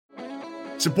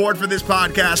Support for this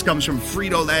podcast comes from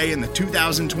Frito-Lay and the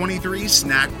 2023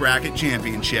 Snack Bracket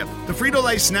Championship. The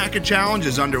Frito-Lay Snack-It Challenge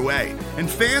is underway, and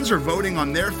fans are voting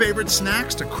on their favorite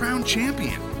snacks to crown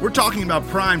champion. We're talking about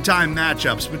prime-time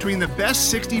matchups between the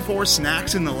best 64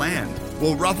 snacks in the land.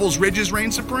 Will Ruffles Ridges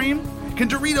reign supreme? Can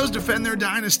Doritos defend their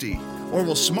dynasty? Or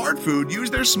will Smart Food use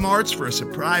their smarts for a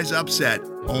surprise upset?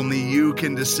 Only you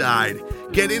can decide.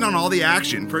 Get in on all the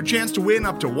action for a chance to win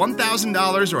up to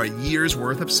 $1,000 or a year's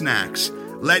worth of snacks.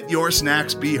 Let your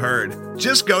snacks be heard.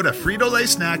 Just go to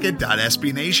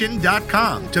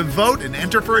fritolaysnacket.sbnation.com to vote and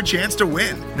enter for a chance to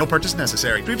win. No purchase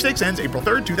necessary. Sweepstakes ends April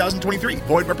 3rd, 2023.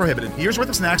 Void where prohibited. Year's worth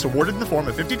of snacks awarded in the form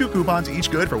of 52 coupons, each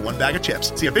good for one bag of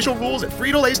chips. See official rules at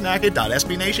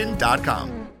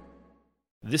fritolaysnacket.sbnation.com.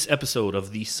 This episode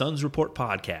of the Suns Report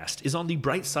podcast is on the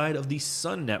bright side of the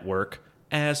Sun Network,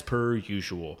 as per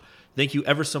usual. Thank you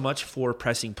ever so much for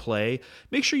pressing play.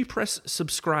 Make sure you press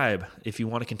subscribe if you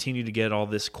want to continue to get all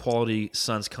this quality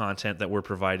Suns content that we're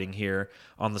providing here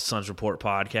on the Suns Report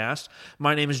podcast.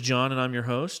 My name is John, and I'm your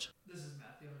host. This is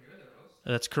Matthew, and you're the host.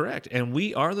 That's correct. And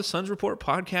we are the Suns Report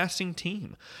podcasting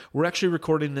team. We're actually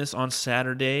recording this on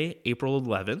Saturday, April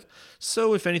 11th.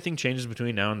 So if anything changes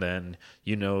between now and then,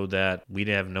 you know that we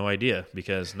have no idea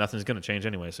because nothing's going to change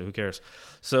anyway, so who cares?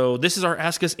 So this is our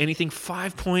Ask Us Anything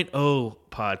 5.0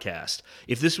 podcast.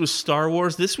 If this was Star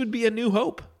Wars, this would be A New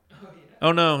Hope.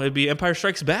 Oh no, it'd be Empire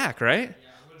Strikes Back, right?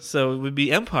 So it would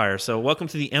be Empire. So welcome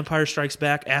to the Empire Strikes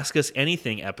Back Ask Us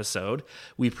Anything episode.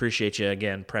 We appreciate you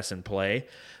again, press and play.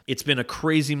 It's been a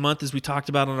crazy month, as we talked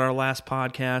about on our last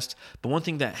podcast. But one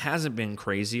thing that hasn't been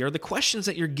crazy are the questions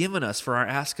that you're giving us for our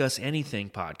Ask Us Anything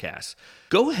podcast.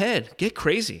 Go ahead, get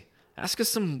crazy. Ask us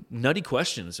some nutty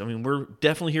questions. I mean, we're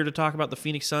definitely here to talk about the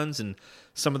Phoenix Suns and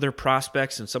some of their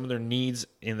prospects and some of their needs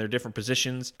in their different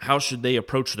positions. How should they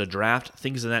approach the draft?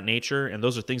 Things of that nature. And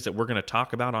those are things that we're going to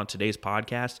talk about on today's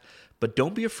podcast. But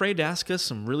don't be afraid to ask us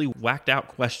some really whacked out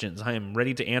questions. I am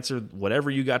ready to answer whatever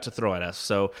you got to throw at us.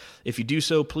 So if you do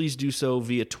so, please do so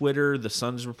via Twitter, The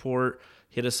Suns Report.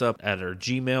 Hit us up at our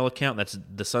Gmail account. That's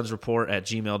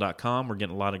thesunsreport@gmail.com. We're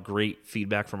getting a lot of great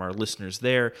feedback from our listeners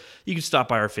there. You can stop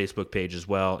by our Facebook page as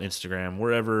well, Instagram,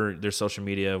 wherever there's social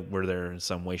media, we're there in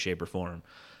some way, shape, or form.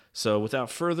 So without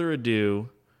further ado,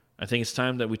 I think it's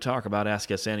time that we talk about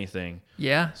Ask Us Anything.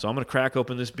 Yeah. So I'm going to crack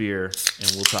open this beer,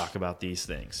 and we'll talk about these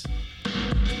things.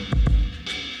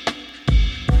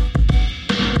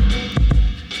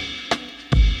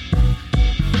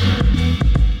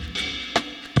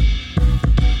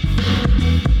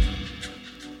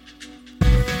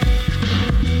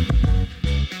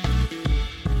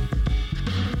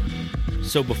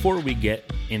 So before we get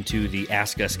into the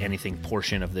Ask Us Anything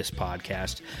portion of this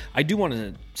podcast, I do want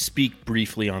to speak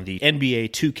briefly on the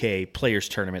NBA 2K Players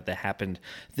Tournament that happened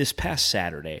this past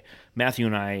Saturday. Matthew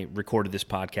and I recorded this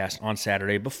podcast on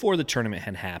Saturday before the tournament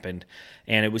had happened,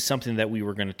 and it was something that we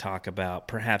were going to talk about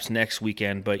perhaps next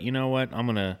weekend, but you know what? I'm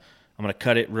going to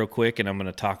cut it real quick, and I'm going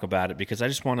to talk about it because I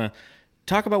just want to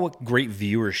talk about what great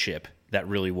viewership that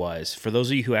really was. For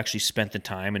those of you who actually spent the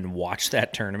time and watched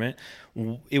that tournament,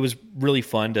 it was really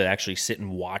fun to actually sit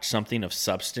and watch something of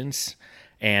substance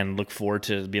and look forward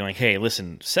to being like, hey,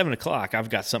 listen, 7 o'clock, I've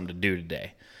got something to do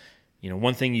today. You know,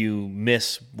 one thing you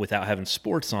miss without having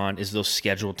sports on is those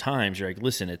scheduled times. You're like,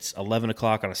 listen, it's 11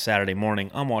 o'clock on a Saturday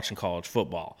morning, I'm watching college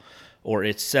football. Or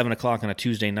it's 7 o'clock on a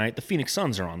Tuesday night, the Phoenix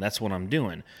Suns are on, that's what I'm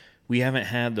doing. We haven't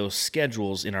had those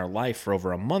schedules in our life for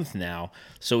over a month now,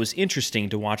 so it was interesting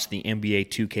to watch the NBA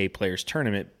 2K Players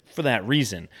Tournament for that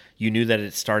reason. You knew that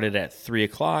it started at 3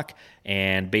 o'clock,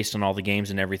 and based on all the games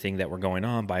and everything that were going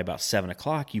on, by about 7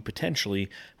 o'clock, you potentially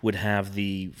would have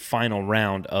the final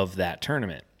round of that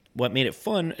tournament. What made it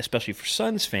fun, especially for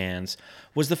Suns fans,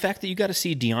 was the fact that you got to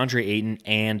see DeAndre Ayton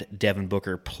and Devin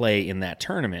Booker play in that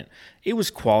tournament. It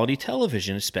was quality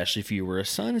television, especially if you were a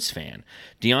Suns fan.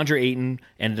 DeAndre Ayton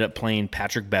ended up playing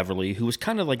Patrick Beverley, who was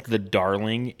kind of like the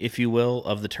darling, if you will,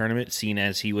 of the tournament, seen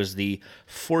as he was the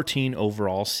 14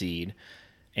 overall seed.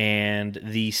 And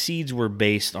the seeds were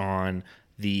based on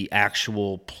the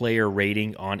actual player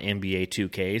rating on NBA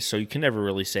 2K, so you can never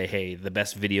really say, hey, the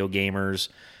best video gamers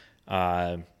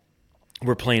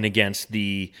were playing against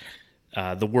the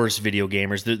worst video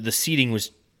gamers. The seeding was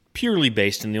purely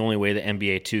based in the only way the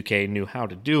NBA 2K knew how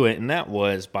to do it, and that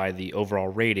was by the overall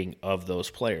rating of those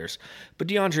players. But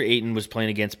DeAndre Ayton was playing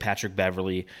against Patrick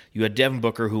Beverley. You had Devin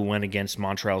Booker, who went against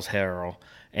Montrezl Harrell,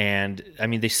 and, I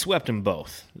mean, they swept them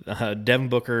both. Devin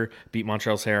Booker beat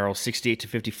Montrezl Harrell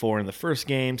 68-54 in the first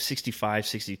game,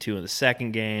 65-62 in the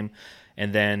second game,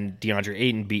 and then DeAndre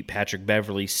Ayton beat Patrick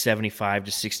Beverley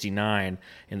 75-69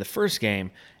 in the first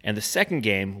game. And the second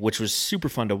game, which was super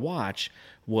fun to watch,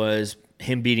 was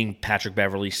him beating Patrick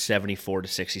Beverley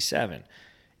 74-67.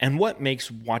 And what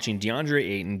makes watching DeAndre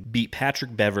Ayton beat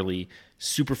Patrick Beverley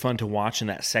super fun to watch in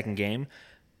that second game?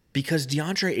 Because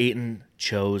DeAndre Ayton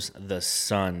chose the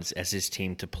Suns as his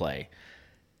team to play.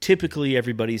 Typically,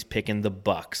 everybody's picking the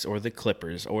Bucks or the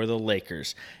Clippers or the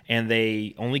Lakers, and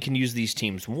they only can use these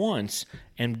teams once.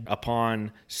 And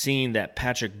upon seeing that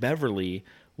Patrick Beverley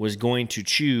was going to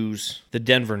choose the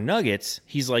Denver Nuggets,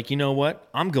 he's like, you know what?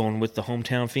 I'm going with the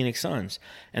hometown Phoenix Suns.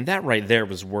 And that right there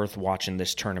was worth watching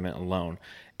this tournament alone.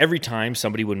 Every time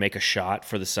somebody would make a shot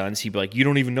for the Suns, he'd be like, you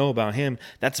don't even know about him.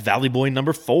 That's Valley Boy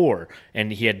number 4.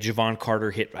 And he had Javon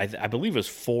Carter hit, I believe it was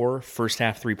 4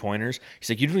 first-half three-pointers. He's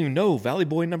like, you don't even know Valley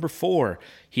Boy number 4.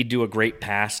 He'd do a great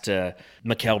pass to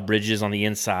Mikal Bridges on the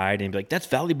inside and be like, that's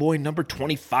Valley Boy number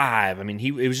 25. I mean,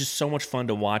 it was just so much fun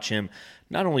to watch him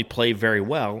not only play very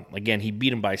well. Again, he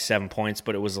beat him by 7 points,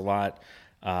 but it was a lot.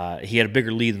 He had a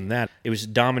bigger lead than that. It was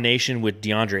domination with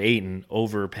DeAndre Ayton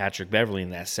over Patrick Beverley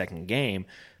in that second game.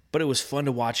 But it was fun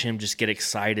to watch him just get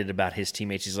excited about his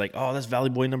teammates. He's like, oh, that's Valley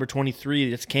Boy number 23.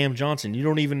 That's Cam Johnson. You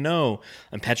don't even know.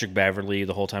 And Patrick Beverley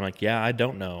the whole time like, yeah, I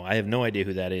don't know. I have no idea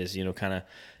who that is, kind of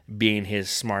being his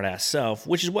smart-ass self,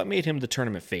 which is what made him the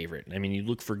tournament favorite. I mean, you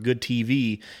look for good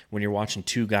TV when you're watching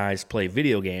two guys play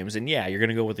video games, and yeah, you're going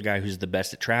to go with the guy who's the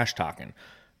best at trash talking.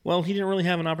 Well, he didn't really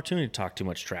have an opportunity to talk too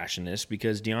much trash in this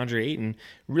because DeAndre Ayton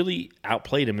really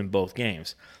outplayed him in both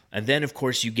games. And then, of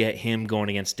course, you get him going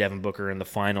against Devin Booker in the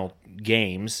final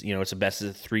games. It's a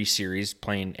best-of-3 series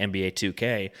playing NBA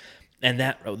 2K. And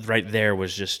that right there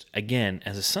was just, again,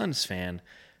 as a Suns fan,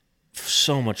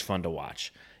 so much fun to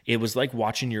watch. It was like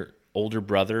watching your older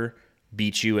brother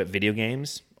beat you at video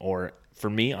games. Or, for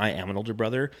me, I am an older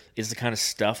brother, is the kind of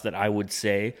stuff that I would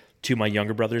say to my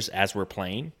younger brothers as we're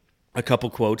playing. A couple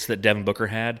quotes that Devin Booker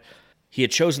had. He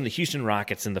had chosen the Houston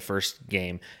Rockets in the first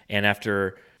game, and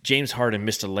after James Harden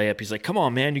missed a layup, he's like, come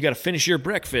on, man, you got to finish your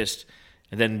breakfast.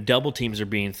 And then double teams are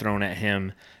being thrown at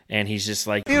him, and he's just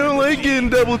like, he don't like getting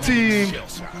double teamed.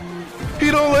 He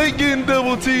don't like getting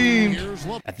double teamed.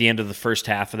 At the end of the first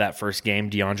half of that first game,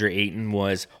 DeAndre Ayton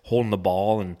was holding the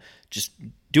ball and just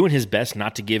doing his best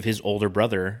not to give his older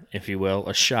brother, if you will,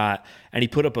 a shot. And he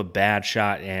put up a bad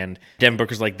shot, and Devin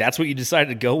Booker's like, that's what you decided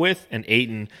to go with? And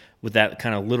Ayton, with that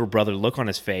kind of little brother look on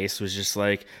his face, was just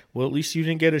like, well, at least you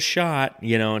didn't get a shot.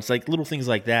 It's like little things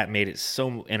like that made it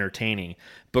so entertaining.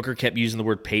 Booker kept using the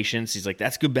word patience. He's like,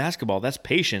 that's good basketball. That's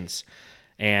patience.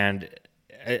 And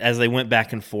as they went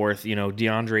back and forth,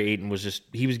 DeAndre Ayton was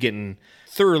getting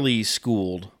thoroughly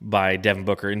schooled by Devin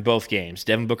Booker in both games.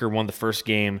 Devin Booker won the first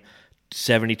game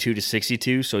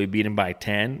 72-62, so he beat him by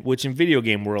 10, which in video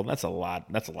game world, that's a lot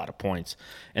of points.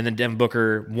 And then Devin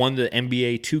Booker won the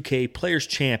NBA 2K Players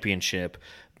Championship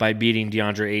by beating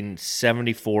DeAndre Ayton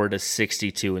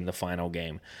 74-62 in the final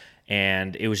game.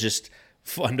 And it was just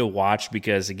fun to watch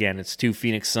because, again, it's two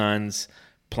Phoenix Suns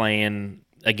playing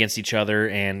against each other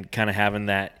and kind of having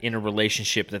that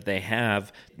interrelationship that they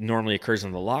have normally occurs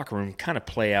in the locker room kind of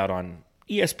play out on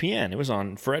ESPN. It was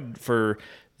on for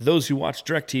those who watch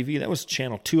DirecTV, that was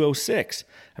channel 206.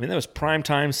 I mean, that was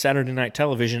primetime Saturday night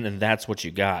television, and that's what you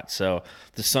got. So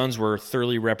the Suns were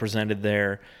thoroughly represented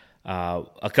there.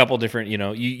 A couple different,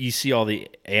 you see all the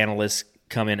analysts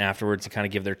come in afterwards and kind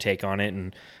of give their take on it.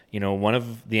 And, one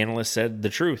of the analysts said the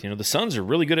truth. The Suns are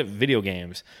really good at video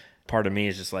games. Part of me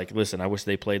is just like, listen, I wish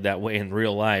they played that way in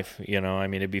real life.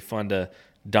 It'd be fun to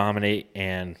dominate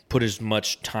and put as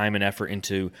much time and effort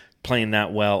into playing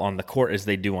that well on the court as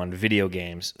they do on video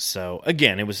games. So,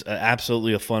 again, it was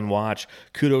absolutely a fun watch.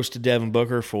 Kudos to Devin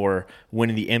Booker for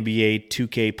winning the NBA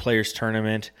 2K Players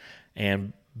Tournament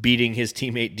and beating his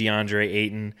teammate DeAndre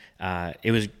Ayton.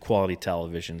 It was quality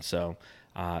television. So,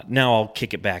 now I'll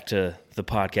kick it back to the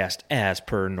podcast as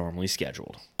per normally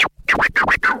scheduled.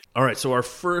 All right, so our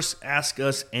first Ask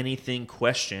Us Anything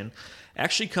question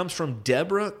actually comes from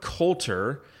Deborah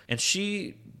Coulter, and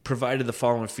she provided the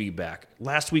following feedback.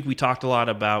 Last week we talked a lot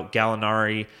about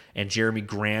Gallinari and Jeremy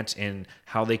Grant and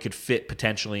how they could fit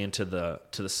potentially into the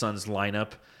Suns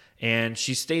lineup. And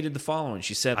she stated the following.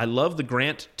 She said, I love the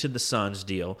Grant to the Suns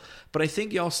deal, but I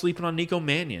think y'all sleeping on Nico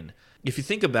Mannion. If you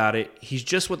think about it, he's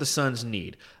just what the Suns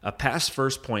need, a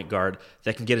pass-first point guard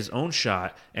that can get his own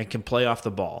shot and can play off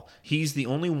the ball. He's the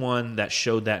only one that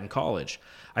showed that in college.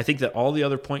 I think that all the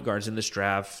other point guards in this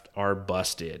draft are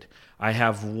busted. I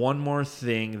have one more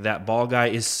thing. That ball guy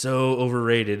is so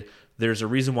overrated. There's a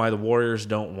reason why the Warriors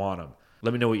don't want him.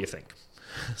 Let me know what you think.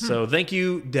 So thank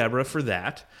you, Deborah, for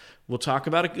that. We'll talk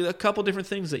about a couple different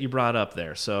things that you brought up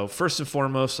there. So first and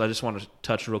foremost, I just want to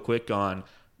touch real quick on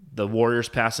the Warriors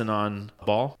passing on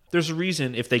ball. There's a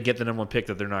reason if they get the number 1 pick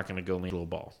that they're not going to go lean a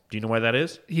ball. Do you know why that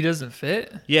is? He doesn't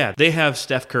fit? Yeah, they have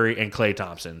Steph Curry and Klay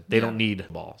Thompson. They don't need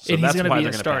ball. So and that's he's why going to they're be a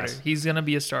going to starter. pass. He's going to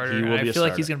be a starter. He will be I a feel like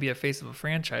starter. he's going to be a face of a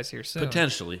franchise here soon.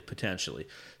 Potentially.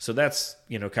 So that's,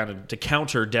 kind of to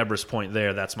counter Deborah's point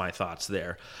there, that's my thoughts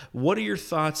there. What are your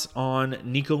thoughts on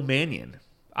Nico Mannion?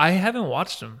 I haven't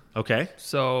watched him. Okay.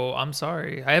 So I'm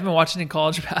sorry. I haven't watched any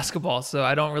college basketball, so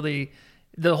I don't really...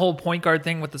 The whole point guard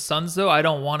thing with the Suns, though, I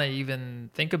don't want to even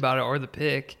think about it or the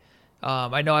pick.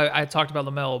 I know I talked about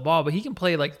LaMelo Ball, but he can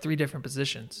play like 3 different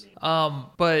positions.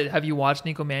 But have you watched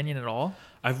Nico Mannion at all?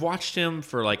 I've watched him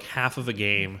for like half of a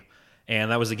game,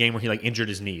 and that was the game where he like injured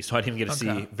his knee, so I didn't get to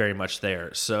see very much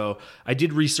there. So I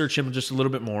did research him just a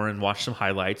little bit more and watch some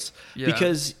highlights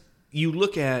because you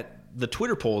look at the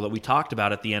Twitter poll that we talked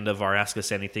about at the end of our Ask Us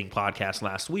Anything podcast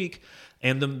last week,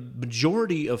 and the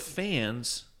majority of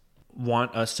fans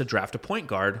want us to draft a point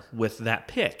guard with that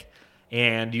pick.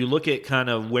 And you look at kind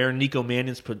of where Nico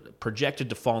Mannion's projected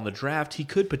to fall in the draft, he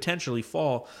could potentially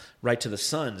fall right to the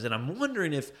Suns. And I'm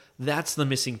wondering if that's the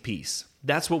missing piece.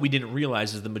 That's what we didn't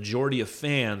realize is the majority of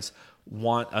fans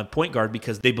want a point guard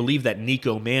because they believe that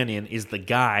Nico Mannion is the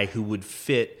guy who would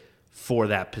fit for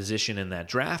that position in that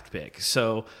draft pick.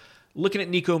 So looking at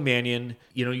Nico Mannion,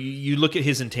 you look at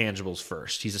his intangibles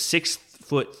first. He's a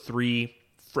 6'3"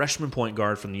 freshman point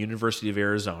guard from the University of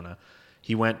Arizona.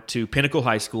 He went to Pinnacle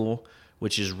High School,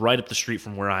 which is right up the street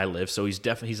from where I live, so he's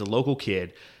a local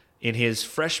kid. In his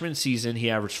freshman season, he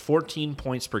averaged 14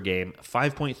 points per game,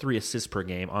 5.3 assists per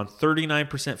game on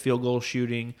 39% field goal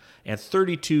shooting and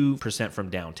 32% from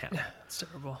downtown. That's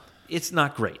terrible. It's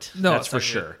not great. No, that's for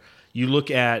sure. You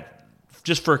look at,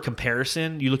 just for a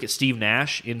comparison, you look at Steve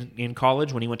Nash in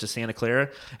college when he went to Santa Clara,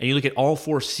 and you look at all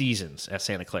 4 seasons at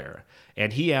Santa Clara.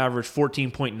 And he averaged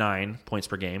 14.9 points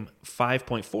per game,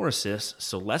 5.4 assists,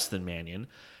 so less than Mannion,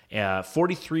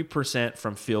 43%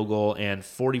 from field goal, and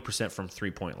 40% from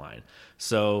three-point line.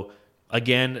 So,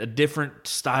 again, a different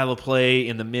style of play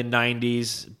in the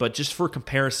mid-90s, but just for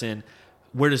comparison,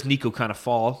 where does Nico kind of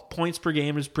fall? Points per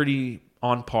game is pretty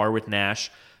on par with Nash.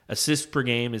 Assists per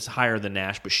game is higher than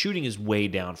Nash, but shooting is way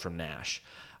down from Nash.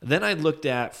 Then I looked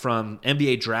at from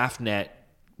NBA DraftNet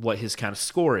what his kind of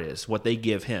score is, what they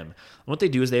give him. And what they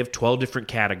do is they have 12 different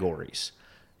categories,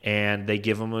 and they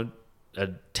give him a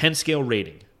 10-scale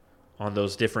rating on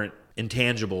those different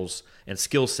intangibles and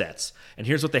skill sets. And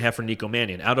here's what they have for Nico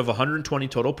Mannion. Out of 120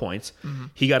 total points,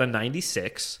 he got a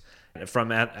 96.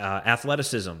 From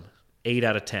athleticism, 8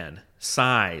 out of 10.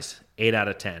 Size, 8 out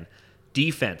of 10.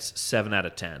 Defense, 7 out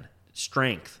of 10.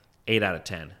 Strength, 8 out of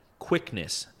 10.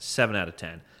 Quickness, 7 out of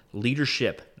 10.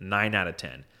 Leadership, 9 out of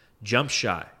 10. Jump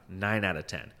shot, 9 out of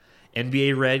 10.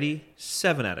 NBA ready,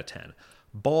 7 out of 10.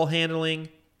 Ball handling,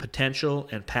 potential,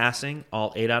 and passing,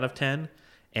 all 8 out of 10.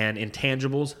 And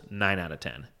intangibles, 9 out of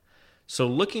 10. So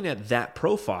looking at that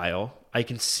profile, I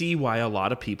can see why a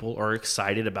lot of people are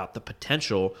excited about the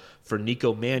potential for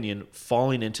Nico Mannion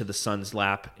falling into the Suns'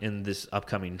 lap in this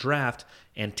upcoming draft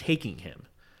and taking him.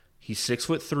 He's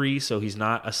 6'3", so he's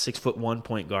not a 6'1"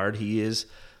 point guard. He is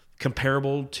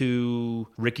comparable to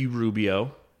Ricky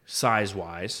Rubio,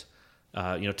 size-wise.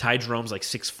 Ty Jerome's like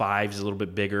 6'5", he's a little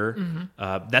bit bigger.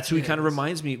 That's who he kind of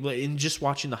reminds me. In just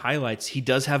watching the highlights, he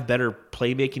does have better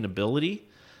playmaking ability,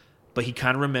 but he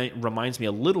kind of reminds me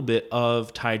a little bit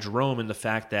of Ty Jerome in the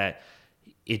fact that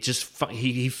it just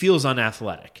he feels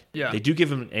unathletic. Yeah. They do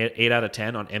give him 8 out of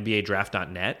 10 on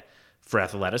NBADraft.net for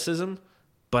athleticism,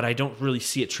 but I don't really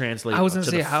see it translate to the film. I was going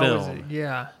to say, how is it?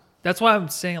 Yeah. That's why I'm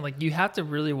saying, like, you have to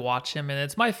really watch him, and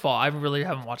it's my fault. I really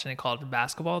haven't watched any college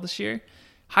basketball this year.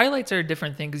 Highlights are a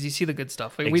different thing because you see the good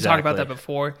stuff. Like, we talked about that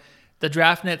before. The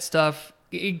DraftNet stuff,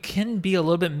 it can be a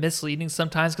little bit misleading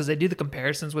sometimes because they do the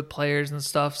comparisons with players and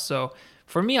stuff. So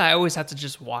for me, I always have to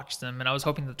just watch them, and I was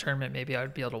hoping the tournament maybe I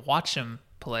would be able to watch him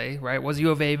play, right? Was U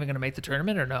of A even going to make the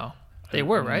tournament or no? They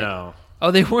were, right? No.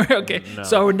 Oh, they were? Okay. No.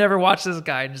 So I would never watch this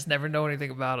guy and just never know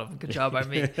anything about him. Good job by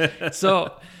me.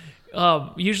 So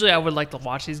usually I would like to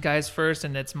watch these guys first,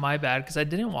 and it's my bad because I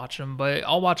didn't watch them, but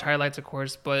I'll watch highlights, of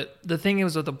course. But the thing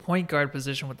is with the point guard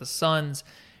position with the Suns,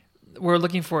 we're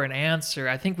looking for an answer.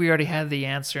 I think we already had the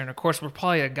answer, and of course, we're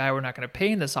probably a guy we're not going to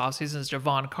pay in this offseason is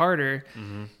Javon Carter.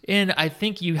 And I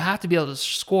think you have to be able to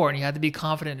score, and you have to be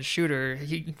confident in the shooter.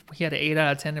 He had an 8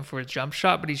 out of 10 for his jump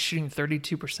shot, but he's shooting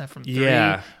 32% from 3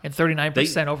 and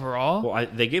 39% overall. Well,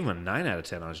 they gave him a 9 out of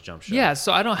 10 on his jump shot. Yeah,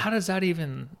 so how does that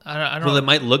even? I don't. Well, it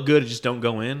might look good, just don't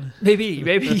go in. Maybe,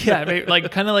 yeah, like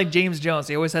kind of like James Jones.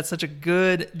 He always had such a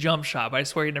good jump shot, but I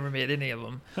swear he never made any of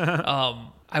them.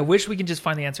 I wish we can just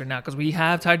find the answer now because we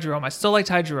have Ty Jerome. I still like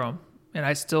Ty Jerome. and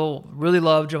I still really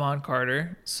love Javon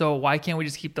Carter. So why can't we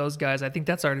just keep those guys? I think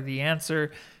that's already the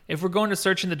answer. If we're going to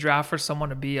search in the draft for someone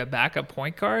to be a backup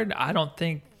point guard, I don't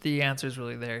think the answer is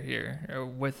really there here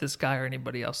with this guy or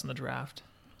anybody else in the draft.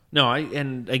 No,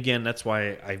 and again, that's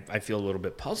why I feel a little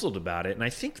bit puzzled about it. And I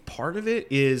think part of it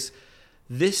is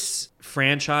this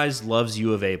franchise loves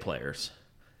U of A players.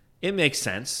 It makes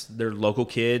sense. They're local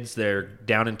kids. They're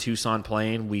down in Tucson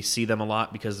playing. We see them a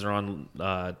lot because they're on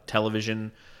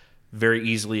television, very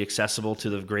easily accessible to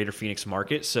the greater Phoenix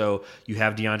market. So you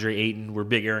have DeAndre Ayton. We're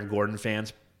big Aaron Gordon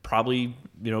fans, probably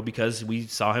because we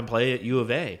saw him play at U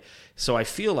of A. So I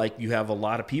feel like you have a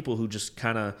lot of people who just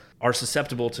kind of are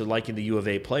susceptible to liking the U of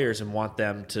A players and want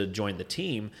them to join the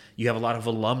team. You have a lot of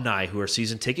alumni who are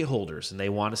season ticket holders, and they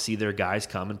want to see their guys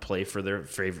come and play for their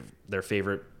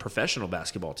favorite professional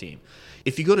basketball team.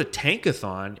 If you go to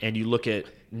Tankathon and you look at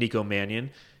Nico Mannion,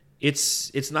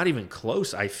 it's not even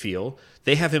close, I feel.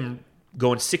 They have him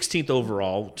going 16th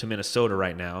overall to Minnesota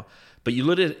right now. But you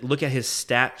look at his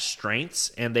stat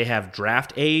strengths, and they have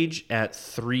draft age at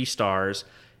 3 stars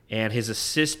and his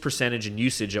assist percentage and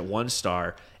usage at 1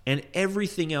 star. And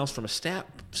everything else from a stat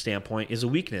standpoint is a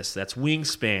weakness. That's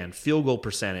wingspan, field goal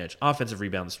percentage, offensive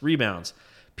rebounds,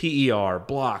 PER,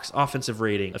 blocks, offensive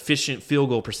rating, efficient field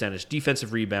goal percentage,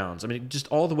 defensive rebounds. I mean, just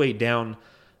all the way down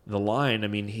the line. I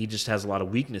mean, he just has a lot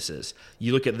of weaknesses.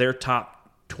 You look at their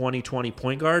top 2020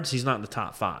 point guards, he's not in the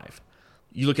top 5.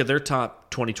 You look at their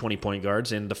top 2020 point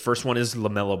guards, and the first one is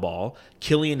LaMelo Ball.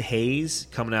 Killian Hayes,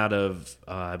 coming out of,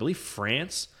 I believe,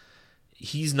 France.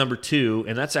 He's number 2,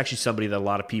 and that's actually somebody that a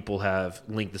lot of people have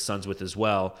linked the Suns with as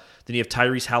well. Then you have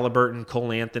Tyrese Halliburton,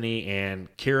 Cole Anthony, and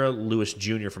Kira Lewis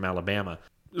Jr. from Alabama.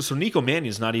 So Nico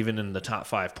Mannion's not even in the top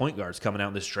 5 point guards coming out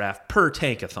in this draft per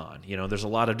Tankathon. There's a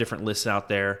lot of different lists out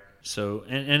there. So,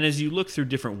 and as you look through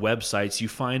different websites, you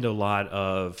find a lot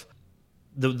of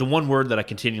the one word that I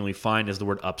continually find is the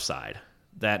word upside.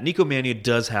 That Nico Mannion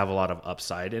does have a lot of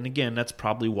upside. And again, that's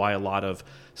probably why a lot of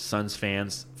Suns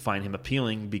fans find him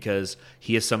appealing, because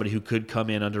he is somebody who could come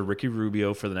in under Ricky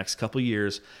Rubio for the next couple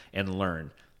years and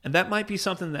learn. And that might be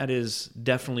something that is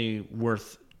definitely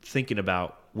worth thinking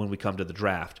about when we come to the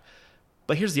draft.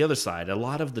 But here's the other side. A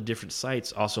lot of the different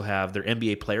sites also have their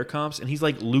NBA player comps, and he's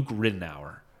like Luke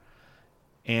Ridnour.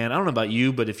 And I don't know about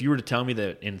you, but if you were to tell me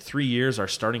that in 3 years our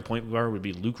starting point guard would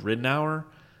be Luke Ridnour,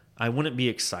 I wouldn't be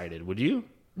excited. Would you?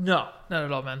 No, not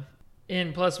at all, man.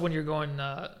 And plus, when you're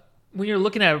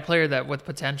looking at a player that with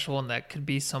potential and that could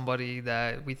be somebody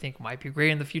that we think might be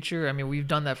great in the future, I mean, we've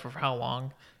done that for how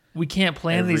long? We can't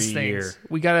plan these things.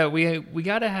 We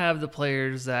gotta have the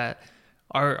players that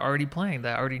are already playing,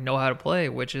 that already know how to play,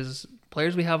 which is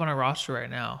players we have on our roster right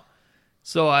now.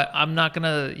 So I'm not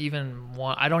gonna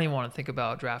I don't even want to think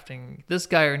about drafting this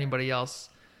guy or anybody else,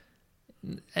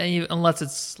 unless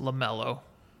it's LaMelo.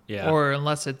 Yeah. Or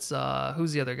unless it's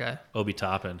who's the other guy? Obi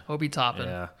Toppin.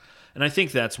 Yeah. And I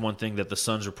think that's one thing that the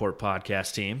Suns Report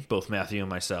podcast team, both Matthew and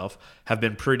myself, have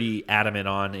been pretty adamant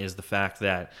on, is the fact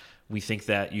that we think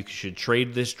that you should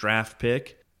trade this draft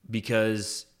pick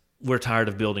because we're tired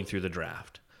of building through the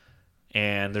draft.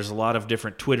 And there's a lot of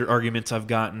different Twitter arguments I've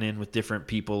gotten in with different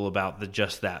people about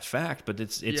just that fact, but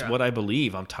it's what I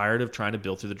believe. I'm tired of trying to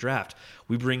build through the draft.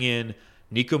 We bring in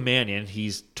Nico Mannion.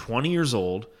 He's 20 years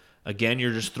old. Again,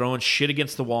 you're just throwing shit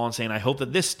against the wall and saying, I hope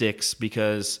that this sticks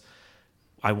because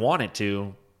I want it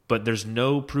to, but there's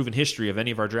no proven history of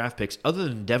any of our draft picks other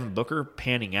than Devin Booker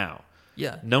panning out.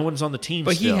 Yeah. No one's on the team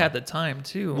But still. he had the time,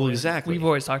 too. Well, exactly. We've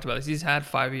always talked about this. He's had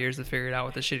 5 years to figure it out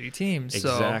with a shitty team.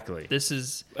 So exactly. This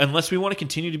is... Unless we want to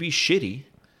continue to be shitty.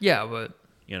 Yeah, but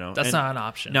that's not an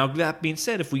option. Now, that being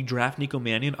said, if we draft Nico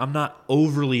Mannion, I'm not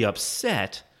overly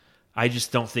upset. I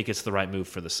just don't think it's the right move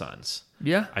for the Suns.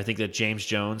 Yeah. I think that James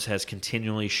Jones has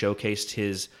continually showcased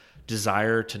his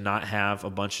desire to not have a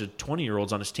bunch of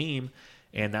 20-year-olds on his team,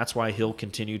 and that's why he'll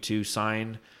continue to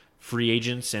sign free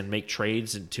agents and make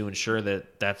trades and to ensure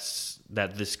that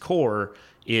this core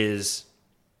is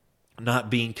not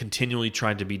being continually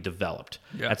trying to be developed.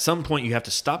 Yeah. At some point, you have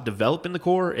to stop developing the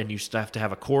core, and you have to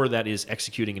have a core that is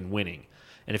executing and winning.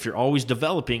 And if you're always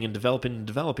developing and developing and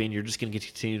developing, you're just going to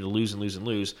continue to lose and lose and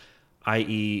lose,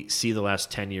 i.e. see the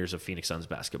last 10 years of Phoenix Suns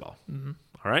basketball. Mm-hmm.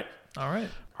 All right? All right.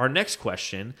 Our next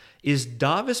question is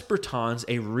Davis Bertans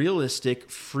a realistic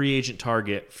free agent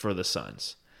target for the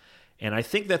Suns? And I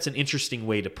think that's an interesting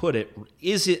way to put it.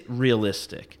 Is it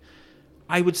realistic?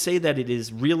 I would say that it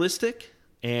is realistic,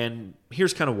 and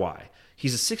here's kind of why.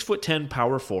 He's a 6'10"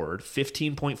 power forward,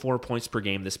 15.4 points per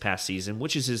game this past season,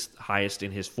 which is his highest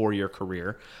in his 4-year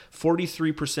career.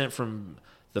 43% from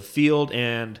the field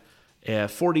and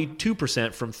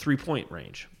 42% from three-point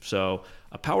range. So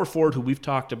a power forward who we've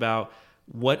talked about,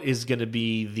 what is going to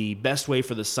be the best way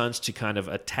for the Suns to kind of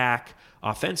attack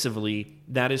offensively,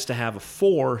 that is to have a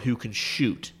 4 who can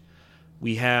shoot.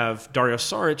 We have Dario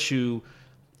Saric, who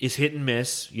is hit and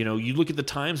miss. You look at the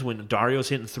times when Dario's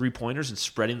hitting three-pointers and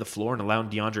spreading the floor and allowing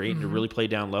DeAndre Ayton to really play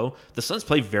down low. The Suns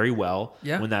play very well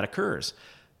when that occurs.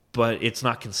 But it's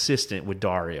not consistent with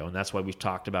Dario, and that's why we've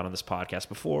talked about on this podcast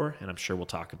before, and I'm sure we'll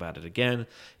talk about it again,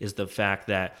 is the fact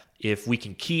that if we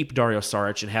can keep Dario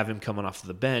Saric and have him coming off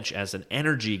the bench as an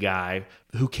energy guy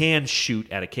who can shoot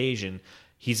at occasion,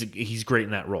 he's great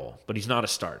in that role, but he's not a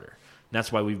starter. And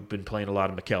that's why we've been playing a lot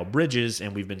of Mikal Bridges,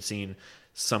 and we've been seeing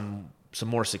some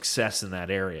more success in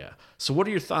that area. So what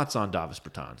are your thoughts on Davis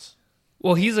Bertans?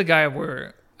 Well, he's a guy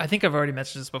where I think I've already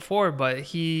mentioned this before, but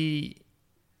he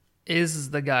is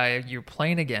the guy you're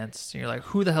playing against. And you're like,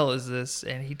 who the hell is this?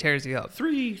 And he tears you up.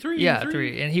 Three.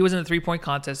 And he was in a 3-point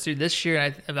contest too this year.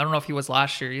 And I don't know if he was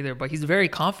last year either, but he's very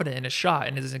confident in his shot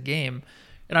and his game.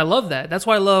 And I love that. That's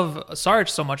why I love Saric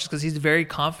so much, because he's very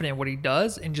confident in what he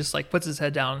does and just like puts his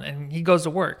head down and he goes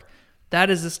to work. That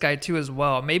is this guy too as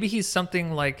well. Maybe he's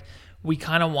something like we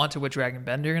kind of wanted with Dragon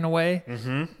Bender in a way,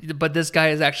 but this guy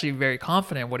is actually very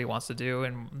confident in what he wants to do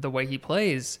and the way he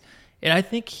plays. And I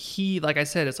think he, like I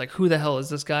said, it's like, who the hell is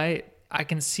this guy? I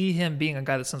can see him being a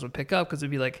guy the Suns would pick up, because it'd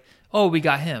be like, oh, we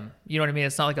got him. You know what I mean?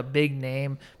 It's not like a big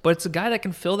name, but it's a guy that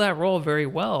can fill that role very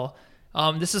well.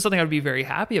 This is something I would be very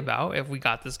happy about if we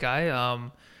got this guy.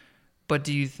 But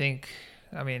do you think,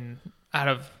 I mean, out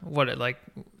of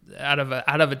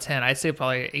a 10, I'd say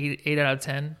probably 8 out of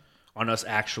 10. On us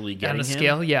actually getting on him? the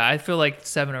scale, yeah, I feel like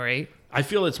 7 or 8. I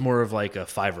feel it's more of like a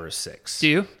 5 or a 6. Do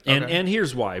you? Okay. And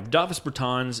here's why. Davis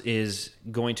Bertans is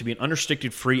going to be an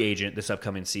unrestricted free agent this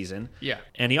upcoming season. Yeah.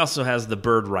 And he also has the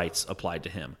bird rights applied to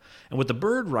him. And what the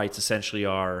bird rights essentially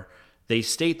are, they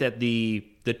state that the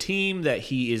team that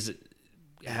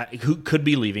who could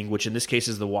be leaving, which in this case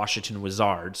is the Washington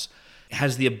Wizards,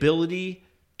 has the ability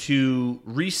to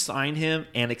re-sign him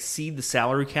and exceed the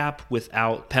salary cap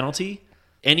without penalty,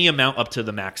 any amount up to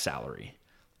the max salary.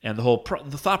 And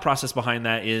the thought process behind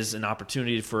that is an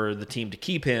opportunity for the team to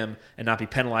keep him and not be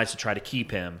penalized to try to keep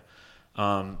him.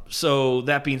 So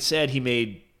that being said, he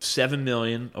made $7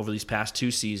 million over these past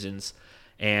 2 seasons.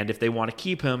 And if they want to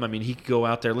keep him, I mean, he could go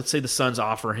out there. Let's say the Suns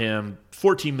offer him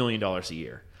 $14 million a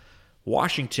year.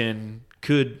 Washington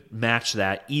could match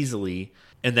that easily,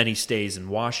 and then he stays in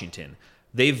Washington.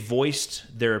 They've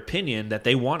voiced their opinion that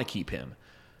they want to keep him.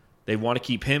 They want to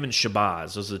keep him and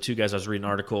Shabazz. Those are the 2 guys. I was reading an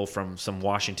article from some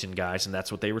Washington guys, and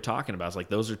that's what they were talking about. It's like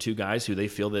those are 2 guys who they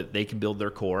feel that they can build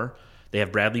their core. They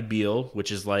have Bradley Beal,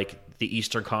 which is like the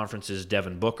Eastern Conference's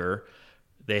Devin Booker.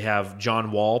 They have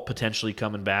John Wall potentially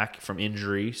coming back from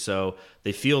injury. So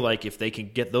they feel like if they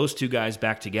can get those 2 guys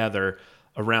back together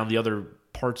around the other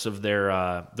parts of their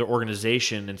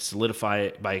organization and solidify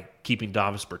it by keeping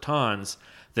Davis Bertans,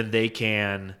 then they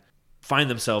can find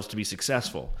themselves to be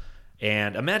successful.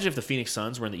 And imagine if the Phoenix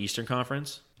Suns were in the Eastern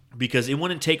Conference, because it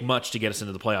wouldn't take much to get us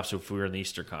into the playoffs if we were in the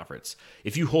Eastern Conference.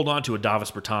 If you hold on to a Davis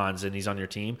Bertans and he's on your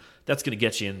team, that's going to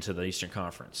get you into the Eastern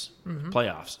Conference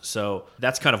playoffs. So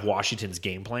that's kind of Washington's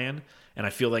game plan, and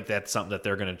I feel like that's something that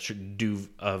they're going to do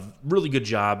a really good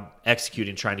job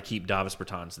executing, trying to keep Davis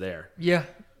Bertans there. Yeah.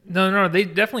 No, they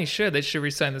definitely should. They should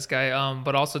re-sign this guy.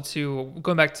 But also, too,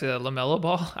 going back to LaMelo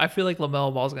Ball, I feel like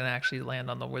LaMelo Ball is going to actually land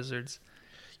on the Wizards.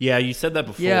 Yeah, you said that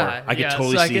before. I could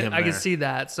totally see him there. I could see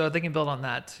that. So they can build on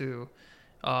that, too.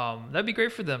 That'd be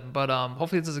great for them. But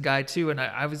hopefully this is a guy, too. And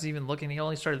I was even looking. He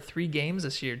only started 3 games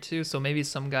this year, too. So maybe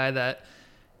some guy that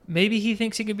maybe he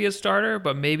thinks he could be a starter,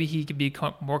 but maybe he could be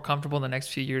more comfortable in the next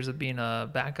few years of being a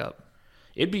backup.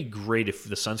 It'd be great if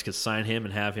the Suns could sign him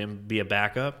and have him be a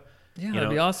backup. Yeah, that'd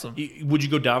be awesome. Would you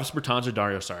go Davis Bertans or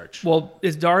Dario Saric? Well,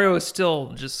 Dario is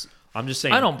still just... I'm just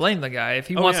saying. I don't blame the guy. If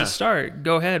he wants to start,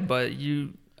 go ahead. But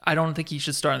I don't think he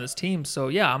should start on this team. So,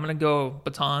 yeah, I'm going to go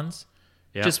Bertans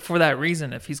just for that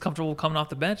reason. If he's comfortable coming off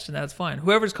the bench, then that's fine.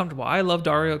 Whoever's comfortable. I love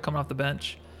Dario coming off the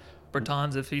bench.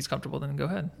 Bertans, if he's comfortable, then go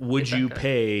ahead. Would you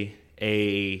pay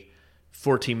a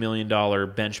 $14 million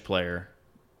bench player?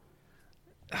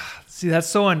 See, that's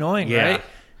so annoying, right?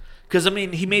 Because, I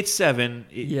mean, he made 7.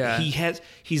 Yeah.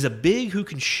 He's a big who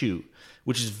can shoot,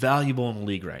 which is valuable in the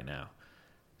league right now.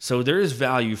 So there is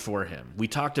value for him. We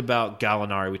talked about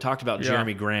Gallinari. We talked about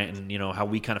Jeremy Grant and, how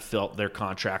we kind of felt their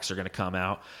contracts are going to come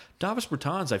out. Davis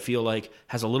Bertans, I feel like,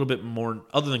 has a little bit more,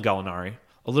 other than Gallinari,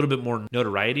 a little bit more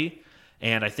notoriety.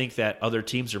 And I think that other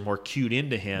teams are more cued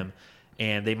into him,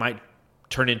 and they might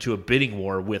turn into a bidding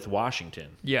war with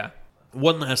Washington. Yeah.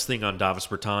 One last thing on Davis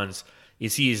Bertans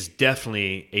is he is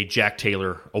definitely a Jack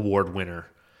Taylor Award winner.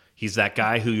 He's that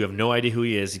guy who you have no idea who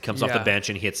he is. He comes off the bench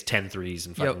and he hits 10 threes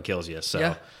and fucking kills you. So.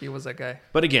 Yeah, he was that guy.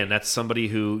 But again, that's somebody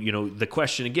who, the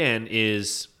question again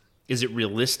is it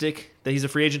realistic that he's a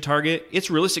free agent target?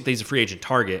 It's realistic that he's a free agent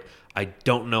target. I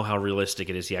don't know how realistic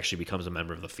it is he actually becomes a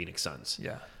member of the Phoenix Suns.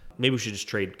 Yeah. Maybe we should just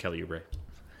trade Kelly Oubre.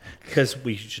 Because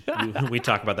we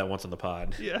talk about that once on the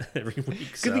pod every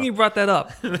week. Good thing you brought that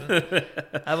up. I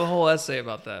have a whole essay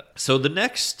about that. So the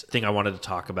next thing I wanted to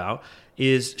talk about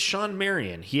is Shawn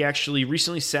Marion. He actually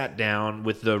recently sat down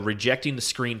with the Rejecting the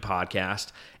Screen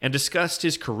podcast and discussed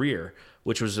his career,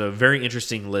 which was a very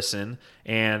interesting listen.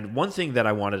 And one thing that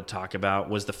I wanted to talk about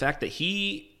was the fact that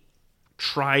he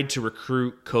tried to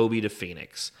recruit Kobe to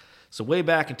Phoenix. So way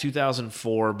back in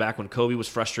 2004, back when Kobe was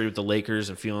frustrated with the Lakers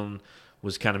and feeling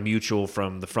was kind of mutual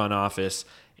from the front office,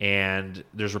 and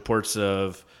there's reports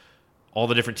of all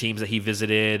the different teams that he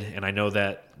visited, and I know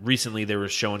that recently they were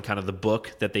showing kind of the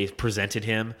book that they presented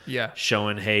him,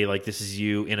 showing, hey, like, this is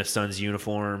you in a Suns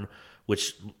uniform,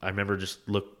 which I remember just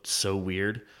looked so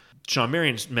weird. Shawn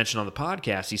Marion mentioned on the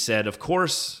podcast, he said, of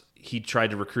course he tried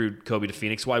to recruit Kobe to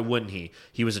Phoenix. Why wouldn't he?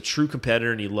 He was a true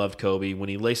competitor, and he loved Kobe. When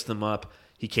he laced them up,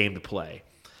 he came to play.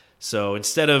 So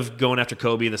instead of going after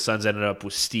Kobe, the Suns ended up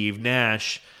with Steve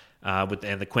Nash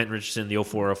and the Quentin Richardson, the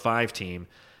 04-05 team.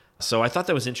 So I thought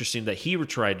that was interesting that he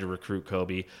tried to recruit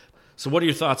Kobe. So what are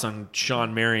your thoughts on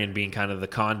Shawn Marion being kind of the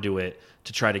conduit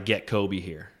to try to get Kobe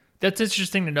here? That's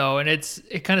interesting to know, and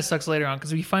it kind of sucks later on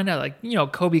because we find out, like,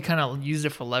 Kobe kind of used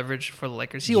it for leverage for the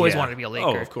Lakers. He always wanted to be a Laker.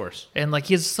 Oh, of course. And, like,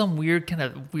 he has some weird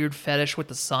fetish with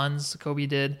the Suns, Kobe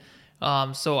did.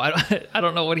 So I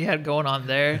don't know what he had going on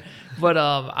there, but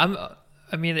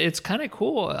it's kind of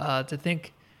cool to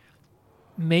think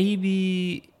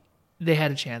maybe they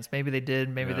had a chance. Maybe they did,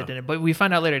 maybe they didn't. But we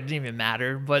find out later it didn't even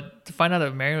matter. But to find out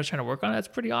that Marion was trying to work on it, that's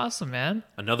pretty awesome, man.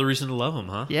 Another reason to love him,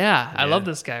 huh? Yeah, I love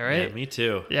this guy, right? Yeah, me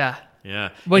too. Yeah. Yeah.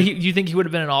 But you think he would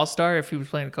have been an all-star if he was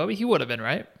playing with Kobe? He would have been,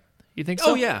 right? You think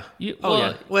so? Oh, yeah.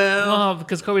 Yeah. Well,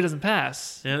 because Kobe doesn't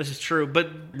pass. Yeah, this is true. But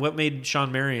what made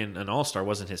Shawn Marion an all-star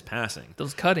wasn't his passing.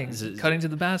 Those cuttings, cutting to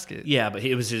the basket. Yeah, but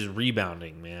it was his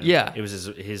rebounding, man. Yeah. It was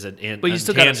his but you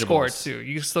still got to score, too.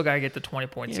 You still got to get to 20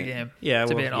 points a game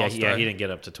to be an all-star. Yeah, he didn't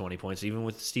get up to 20 points. Even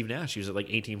with Steve Nash, he was at like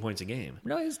 18 points a game.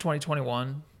 No, he was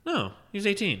 20-21. No, he was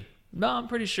 18. No, I'm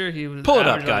pretty sure he was. Pull it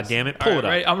up, goddammit. Pull it up.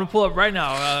 Right, I'm going to pull it up right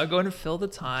now. Go ahead and fill the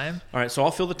time. All right, so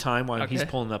I'll fill the time while he's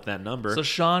pulling up that number. So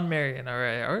Shawn Marion. All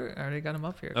right. I already got him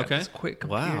up here. Okay. This quick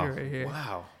computer right here.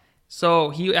 Wow. So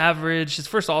he averaged, his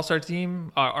first All-Star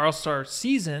team, All-Star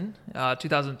season,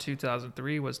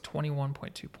 2002-2003, was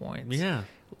 21.2 points. Yeah.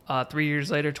 3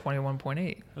 years later,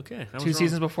 21.8. Okay. 2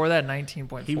 seasons before that,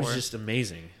 19.4. He was just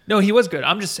amazing. No, he was good.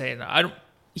 I'm just saying,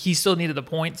 he still needed the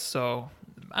points, so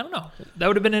I don't know. That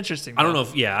would have been interesting. I don't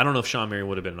know if Shawn Marion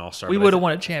would have been an all-star. We would have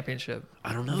won a championship.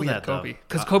 I don't know we that, Kobe.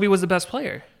 Because Kobe was the best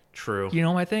player. True. You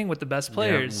know my thing with the best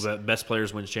players. Yeah, best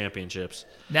players win championships.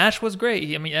 Nash was great.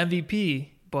 MVP,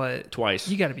 but twice.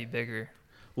 You got to be bigger.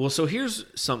 Well, so here's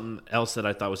something else that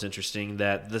I thought was interesting,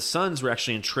 that the Suns were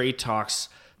actually in trade talks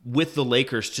with the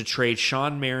Lakers to trade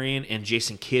Shawn Marion and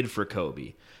Jason Kidd for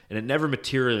Kobe. And it never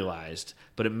materialized,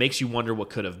 but it makes you wonder what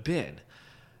could have been.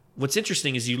 What's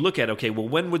interesting is you look at, okay, well,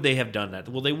 when would they have done that?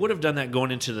 Well, they would have done that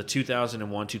going into the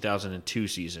 2001-2002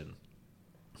 season,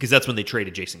 because that's when they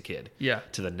traded Jason Kidd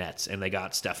to the Nets, and they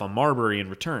got Stephon Marbury in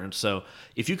return. So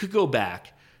if you could go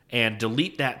back and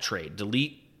delete that trade,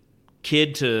 delete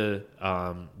Kidd to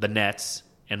the Nets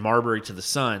and Marbury to the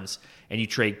Suns, and you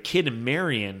trade Kidd and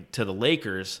Marion to the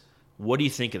Lakers, what do you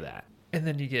think of that? And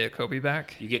then you get Kobe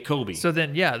back? You get Kobe. So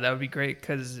then, that would be great,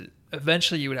 because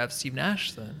eventually you would have Steve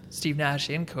Nash then. Steve Nash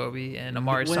and Kobe and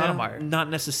Amari Stoudemire. Not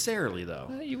necessarily, though.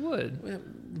 You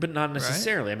would. But not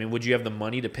necessarily. Right? I mean, would you have the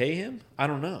money to pay him? I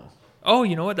don't know. Oh,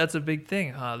 you know what? That's a big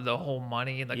thing, huh? The whole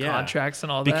money and the contracts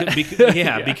and all that.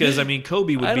 Because, I mean,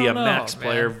 Kobe would be a max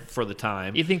player for the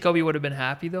time. You think Kobe would have been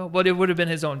happy, though? But it would have been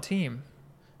his own team.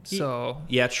 So.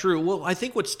 Yeah, true. Well, I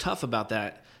think what's tough about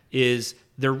that is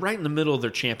they're right in the middle of their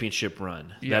championship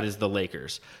run. Yeah. That is the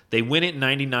Lakers. They win it in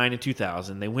 99 and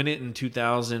 2000. They win it in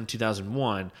 2000,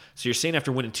 2001. So you're saying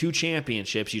after winning 2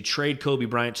 championships, you trade Kobe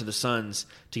Bryant to the Suns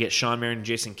to get Shawn Marion and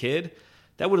Jason Kidd?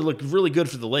 That would have looked really good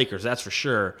for the Lakers, that's for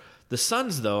sure. The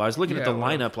Suns, though, I was looking at the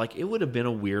lineup, like, it would have been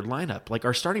a weird lineup. Like,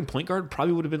 our starting point guard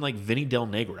probably would have been like Vinny Del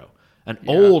Negro, an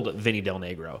old Vinny Del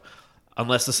Negro.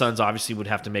 Unless the Suns obviously would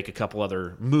have to make a couple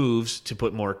other moves to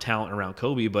put more talent around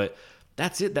Kobe, but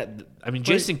that's it.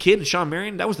 Jason Kidd and Shawn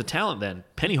Marion, that was the talent then.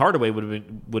 Penny Hardaway would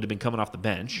have been coming off the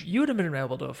bench. You would have been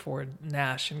able to afford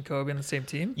Nash and Kobe on the same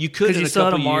team. You could, because you still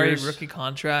had Amari rookie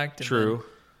contract. True.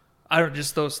 I don't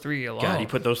just those three alone. God, you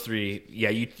put those three. Yeah,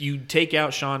 you take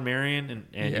out Sean Marion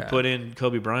and you put in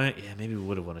Kobe Bryant. Yeah, maybe we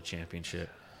would have won a championship.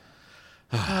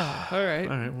 All right.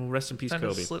 Well, rest in peace, Time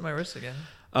Kobe. to slit my wrist again.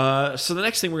 So the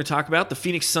next thing we're going to talk about, the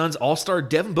Phoenix Suns All-Star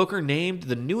Devin Booker named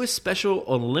the newest Special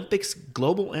Olympics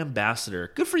Global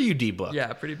Ambassador. Good for you, D-Book.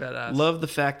 Yeah, pretty badass. Love the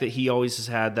fact that he always has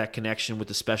had that connection with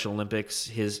the Special Olympics.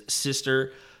 His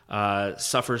sister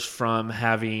suffers from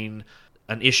having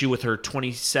an issue with her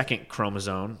 22nd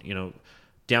chromosome. You know,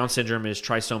 Down syndrome is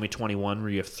trisomy 21, where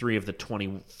you have 3 of the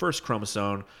 21st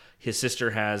chromosome. His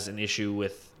sister has an issue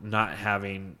with not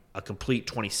having a complete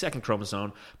 22nd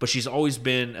chromosome, but she's always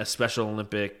been a Special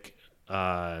Olympic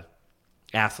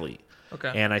athlete.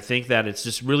 Okay. And I think that it's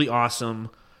just really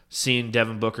awesome seeing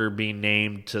Devin Booker being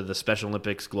named to the Special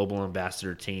Olympics Global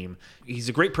Ambassador team. He's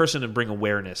a great person to bring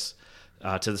awareness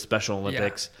to the Special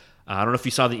Olympics. I don't know if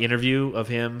you saw the interview of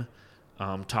him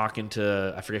talking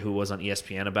to, I forget who it was on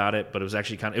ESPN about it, but it was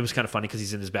actually kind of funny because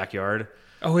he's in his backyard.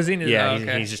 Oh, is he?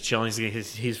 Yeah, he's just chilling.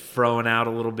 He's throwing out a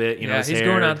little bit. You know, his he's hair.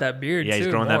 growing out that beard. Yeah, he's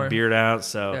too, growing more. that beard out.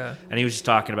 So, Yeah. and he was just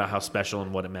talking about how special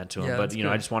and what it meant to him. Yeah, But that's you know,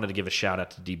 good. I just wanted to give a shout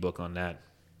out to D-Book on that.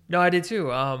 No, I did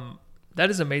too. That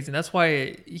is amazing. That's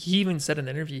why he even said in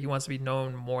the interview he wants to be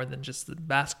known more than just the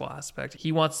basketball aspect.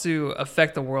 He wants to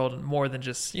affect the world more than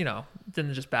just,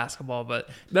 than just basketball. But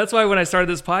that's why when I started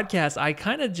this podcast,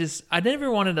 I never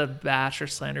wanted to bash or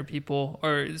slander people,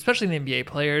 or especially the NBA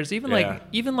players, even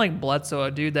like Bledsoe,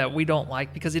 a dude that we don't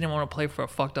like because he didn't want to play for a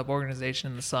fucked up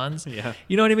organization in the Suns. Yeah.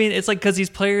 You know what I mean? It's like because these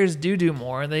players do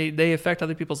more, and they affect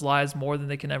other people's lives more than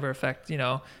they can ever affect,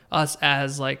 us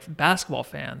as like basketball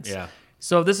fans. Yeah.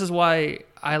 So this is why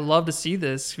I love to see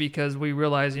this, because we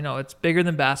realize, it's bigger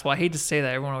than basketball. I hate to say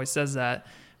that. Everyone always says that.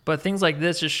 But things like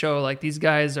this just show like these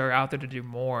guys are out there to do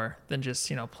more than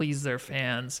just, please their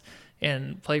fans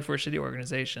and play for a shitty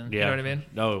organization. Yeah. You know what I mean?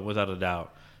 No, without a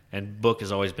doubt. And Book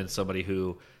has always been somebody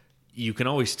who you can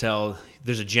always tell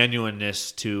there's a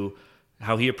genuineness to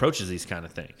how he approaches these kind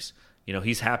of things.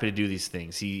 He's happy to do these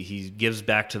things. He gives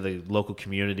back to the local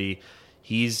community.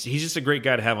 He's just a great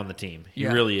guy to have on the team. He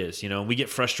really is. We get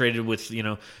frustrated with,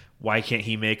 why can't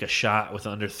he make a shot with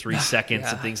under 3 seconds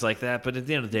and things like that? But at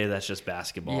the end of the day, that's just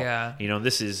basketball. Yeah.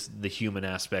 This is the human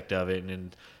aspect of it,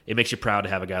 and it makes you proud to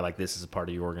have a guy like this as a part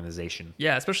of your organization.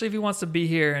 Yeah, especially if he wants to be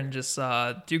here and just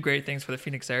do great things for the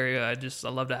Phoenix area. I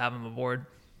love to have him aboard.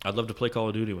 I'd love to play Call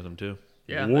of Duty with him too.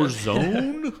 Yeah.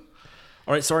 Warzone?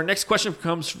 All right, so our next question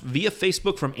comes via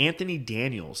Facebook from Anthony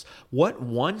Daniels. What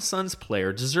one Suns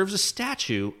player deserves a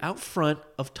statue out front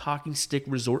of Talking Stick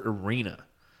Resort Arena?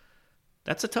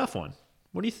 That's a tough one.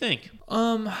 What do you think?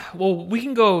 Well, we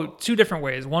can go 2 different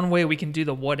ways. One way we can do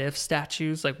the what if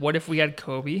statues, like what if we had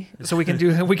Kobe? So we can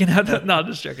have that. No,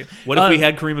 just joking. What if we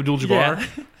had Kareem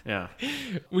Abdul-Jabbar? Yeah.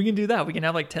 We can do that. We can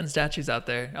have like 10 statues out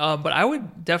there. But I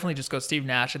would definitely just go Steve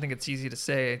Nash. I think it's easy to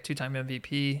say, 2-time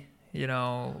MVP.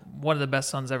 One of the best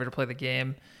Suns ever to play the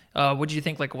game. Would you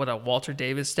think like what a Walter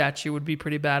Davis statue would be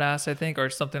pretty badass, I think, or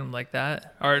something like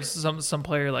that? Or some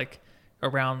player like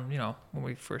around, when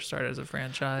we first started as a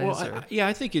franchise? Well,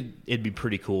 I think it'd be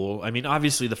pretty cool. I mean,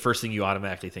 obviously the first thing you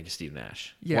automatically think is Steve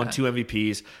Nash. Yeah. Won 2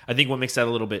 MVPs. I think what makes that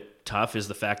a little bit tough is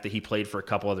the fact that he played for a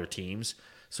couple other teams.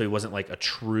 So he wasn't like a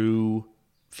true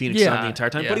Phoenix Sun the entire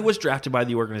time, but he was drafted by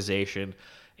the organization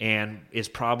and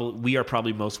we are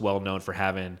probably most well known for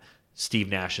having Steve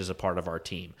Nash as a part of our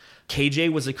team.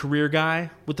 KJ was a career guy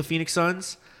with the Phoenix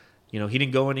Suns. He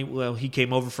didn't go he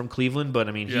came over from Cleveland, but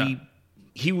I mean,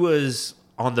 he was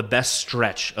on the best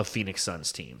stretch of Phoenix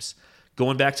Suns teams.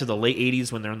 Going back to the late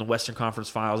 80s when they're in the Western Conference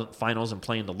finals and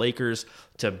playing the Lakers,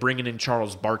 to bringing in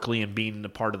Charles Barkley and being a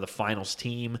part of the finals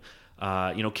team.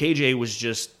 KJ was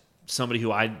just somebody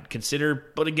who I'd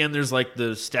consider, but again, there's like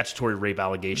the statutory rape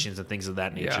allegations and things of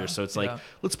that nature. So it's like,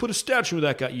 let's put a statue of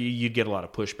that guy. You'd get a lot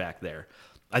of pushback there.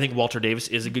 I think Walter Davis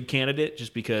is a good candidate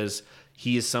just because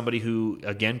he is somebody who,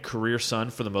 again, career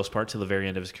Sun for the most part till the very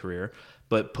end of his career,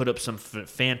 but put up some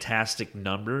fantastic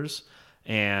numbers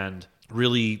and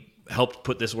really helped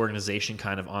put this organization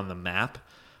kind of on the map.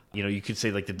 You could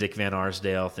say like the Dick Van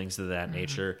Arsdale, things of that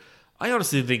nature. I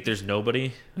honestly think there's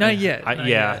nobody. Not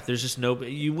yet. There's just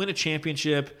nobody. You win a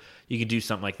championship, you can do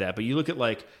something like that. But you look at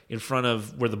like in front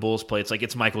of where the Bulls play,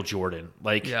 it's Michael Jordan.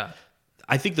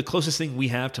 I think the closest thing we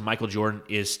have to Michael Jordan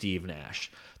is Steve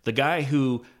Nash, the guy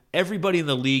who everybody in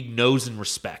the league knows and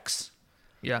respects.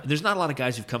 Yeah. There's not a lot of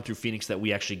guys who've come through Phoenix that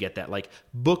we actually get that. Like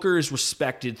Booker is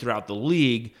respected throughout the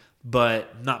league,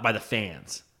 but not by the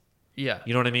fans. Yeah.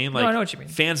 You know what I mean? I know what you mean.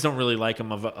 Fans don't really like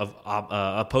him of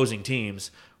opposing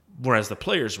teams, whereas the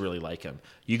players really like him.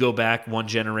 You go back one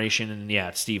generation, and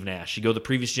it's Steve Nash. You go the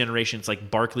previous generation, it's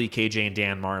like Barkley, KJ, and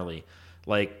Dan Marley.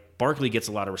 Like Barkley gets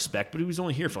a lot of respect, but he was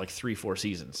only here for like 3-4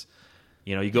 seasons.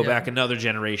 You know, you go back another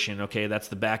generation, okay, that's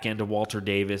the back end of Walter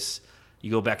Davis.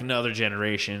 You go back another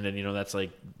generation, and, you know, that's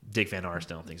like Dick Van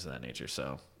Arsdale, things of that nature.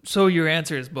 So your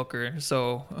answer is Booker.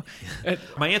 So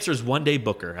my answer is one day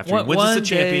Booker. After he wins the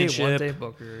championship. One day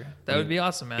Booker. That would be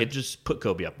awesome, man. It just put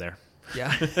Kobe up there.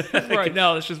 Yeah. Right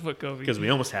now, let's just put Kobe. Because we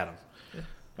almost had him. Yeah.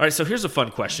 All right, so here's a fun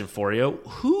question for you.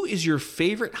 Who is your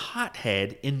favorite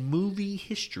hothead in movie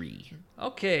history?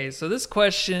 Okay, so this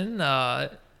question,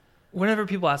 whenever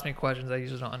people ask me questions, I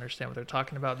usually don't understand what they're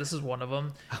talking about. This is one of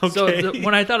them. Okay. So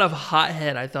when I thought of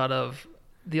hothead, I thought of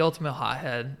the ultimate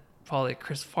hothead, probably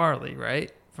Chris Farley,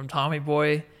 right? From Tommy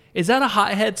Boy. Is that a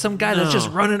hothead? Some guy that's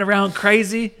just running around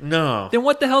crazy? No. Then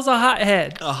what the hell's a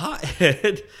hothead? A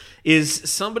hothead is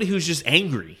somebody who's just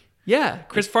angry. Yeah,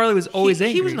 Chris Farley was always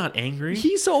angry. He was not angry.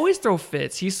 He used to always throw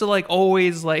fits. He used to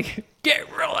always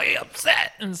get really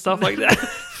upset and stuff like that.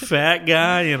 Fat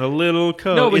guy in a little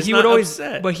coat. No, but he would always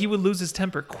upset. But he would lose his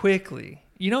temper quickly.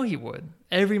 You know he would.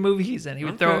 Every movie he's in, he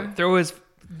would throw his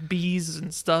bees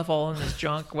and stuff all in his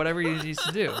junk, whatever he used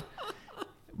to do.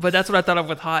 But that's what I thought of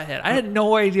with hothead. I had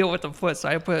no idea what to put, so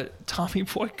I put Tommy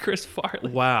Boy, Chris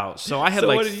Farley. Wow. So I had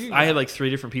like 3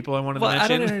 different people I wanted to mention. I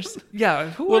don't understand. Yeah,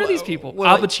 who are these people?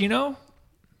 Al Pacino?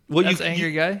 Well, that's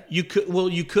angry guy. You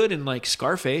could in like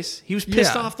Scarface. He was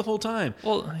pissed off the whole time.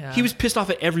 Well, yeah. He was pissed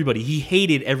off at everybody. He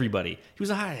hated everybody. He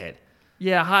was a hothead.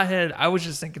 Yeah, hothead. I was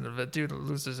just thinking of a dude who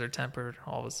loses their temper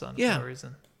all of a sudden for no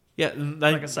reason. Yeah,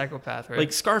 like a psychopath, right?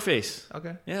 Like Scarface.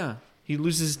 Okay. Yeah, he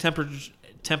loses his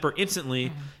temper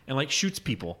instantly and shoots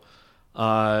people.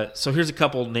 So here's a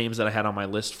couple names that I had on my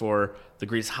list for the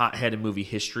greatest hothead in movie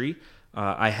history.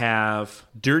 I have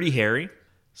Dirty Harry.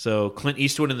 So Clint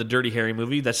Eastwood in the Dirty Harry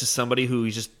movie, that's just somebody who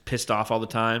he's just pissed off all the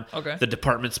time. Okay. The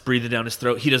department's breathing down his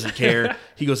throat. He doesn't care.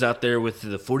 He goes out there with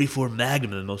the .44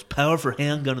 Magnum, the most powerful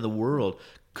handgun in the world.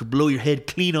 Could blow your head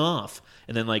clean off.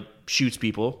 And then shoots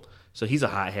people. So he's a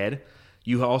hothead.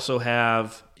 You also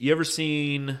have, you ever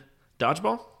seen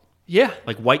Dodgeball? Yeah.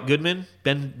 Like White Goodman,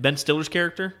 Ben Stiller's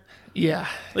character? Yeah.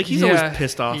 He's always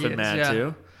pissed off and mad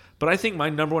too. But I think my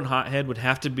number one hothead would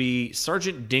have to be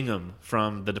Sergeant Dingham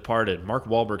from The Departed, Mark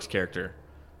Wahlberg's character.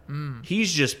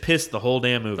 He's just pissed the whole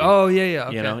damn movie. Oh, yeah.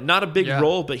 Okay. You know, not a big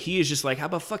role, but he is just like, how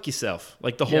about fuck yourself?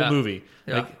 Like the whole movie.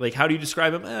 Yeah. Like how do you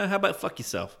describe him? How about fuck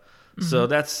yourself? Mm-hmm. So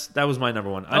that was my number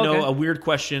one. I know, a weird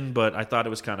question, but I thought it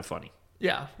was kind of funny.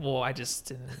 Yeah, well, I just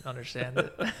didn't understand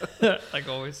it, like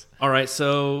always. All right,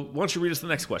 so why don't you read us the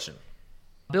next question?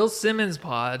 Bill Simmons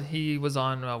pod, he was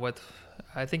on with,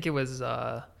 I think it was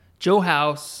Joe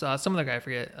House, some other guy, I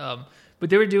forget.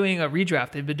 But they were doing a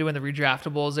redraft. They've been doing the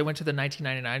redraftables. They went to the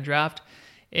 1999 draft,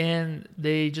 and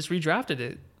they just redrafted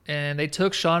it. And they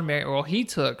took Sean Marion, well, he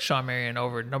took Sean Marion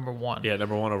over number 1. Yeah,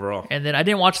 number 1 overall. And then I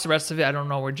didn't watch the rest of it. I don't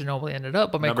know where Ginobili ended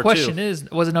up. But my number question 2. is,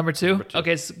 was it number 2? Number 2.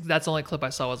 Okay, so that's the only clip I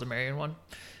saw was a Marion one.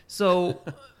 So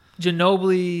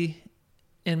Ginobili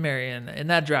and Marion in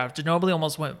that draft, Ginobili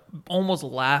almost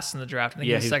last in the draft. I think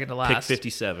he was second to last. Pick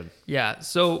 57. Yeah,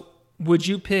 so would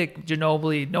you pick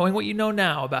Ginobili, knowing what you know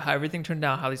now about how everything turned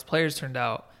out, how these players turned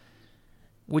out,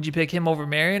 would you pick him over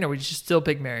Marion, or would you still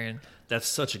pick Marion? That's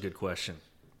such a good question.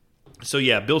 So,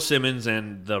 yeah, Bill Simmons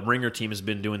and the Ringer team has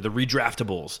been doing the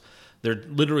redraftables. They're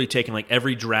literally taking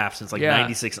every draft since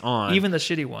 96 on. Even the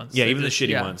shitty ones. Yeah, even the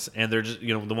shitty ones. And they're just,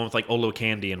 the one with Olo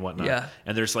Candy and whatnot. Yeah.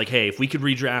 And they're just hey, if we could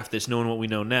redraft this knowing what we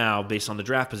know now based on the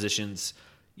draft positions,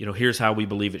 here's how we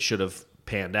believe it should have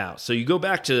panned out. So you go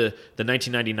back to the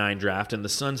 1999 draft, and the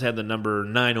Suns had the number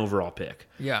 9 overall pick.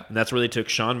 Yeah. And that's where they took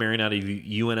Sean Marion out of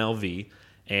UNLV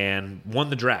and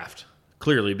won the draft.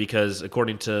 Clearly, because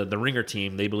according to the Ringer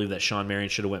team, they believe that Sean Marion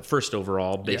should have went first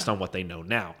overall based on what they know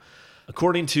now.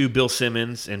 According to Bill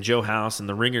Simmons and Joe House and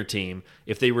the Ringer team,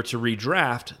 if they were to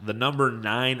redraft, the number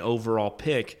 9 overall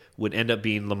pick would end up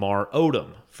being Lamar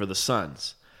Odom for the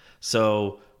Suns.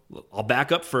 So I'll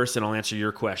back up first and I'll answer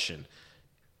your question.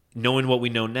 Knowing what we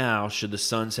know now, should the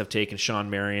Suns have taken Sean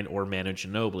Marion or Manu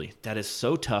Ginobili? That is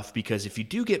so tough because if you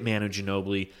do get Manu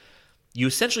Ginobili, you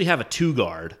essentially have a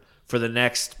 2-guard for the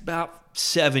next about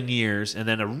 7 years, and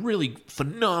then a really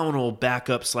phenomenal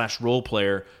backup / role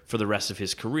player for the rest of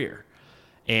his career.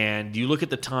 And you look at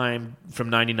the time from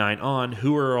 99 on,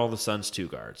 who are all the Suns' 2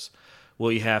 guards?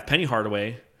 Well, you have Penny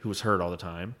Hardaway, who was hurt all the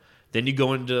time. Then you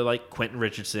go into Quentin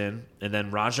Richardson, and then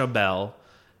Raja Bell,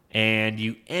 and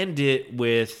you end it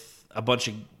with a bunch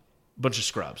of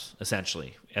scrubs,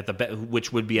 essentially,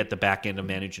 which would be at the back end of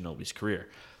Manu Ginobili's career.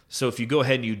 So if you go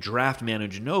ahead and you draft Manu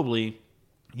Ginobili,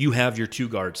 you have your 2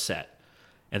 guards set.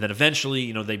 And then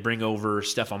eventually, they bring over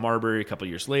Stephon Marbury a couple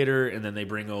years later, and then they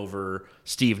bring over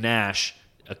Steve Nash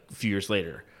a few years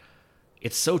later.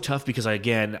 it's so tough because, I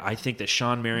think that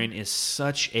Shawn Marion is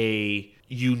such a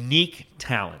unique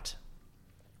talent.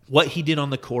 What he did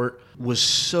on the court was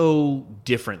so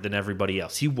different than everybody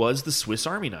else. He was the Swiss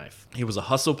Army knife. He was a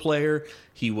hustle player.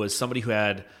 He was somebody who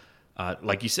had,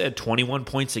 like you said, 21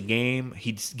 points a game.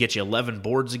 He'd get you 11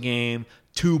 boards a game,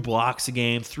 2 blocks a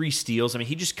game, 3 steals. I mean,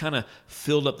 he just kind of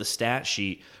filled up the stat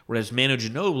sheet, whereas Manu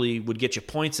Ginobili would get you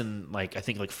points in, I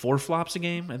think 4 flops a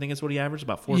game. I think that's what he averaged,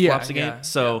 about 4 flops a game.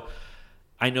 So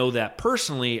I know that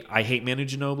personally, I hate Manu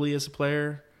Ginobili as a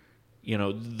player. You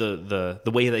know,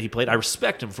 the way that he played. I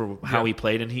respect him for how he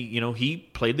played, and he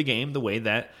played the game the way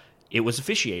that it was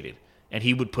officiated. And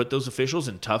he would put those officials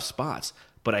in tough spots.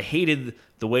 But I hated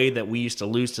the way that we used to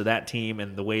lose to that team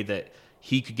and the way that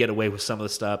he could get away with some of the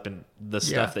stuff and the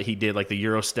stuff that he did, like the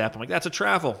Euro step. I'm like, that's a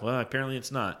travel. Well, apparently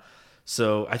it's not.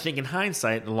 So I think in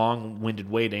hindsight, a long-winded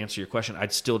way to answer your question,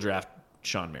 I'd still draft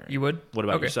Shawn Marion. You would? What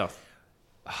about yourself?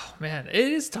 Oh, man, it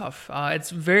is tough. It's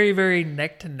very, very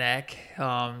neck to neck.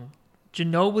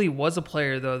 Ginobili was a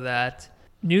player, though, that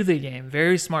knew the game.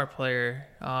 Very smart player.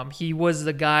 He was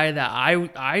the guy that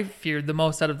I feared the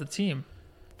most out of the team.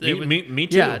 Me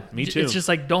too. Yeah, me too. It's just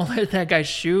like, don't let that guy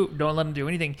shoot. Don't let him do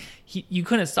anything. You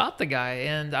couldn't stop the guy.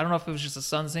 And I don't know if it was just a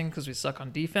Suns thing because we suck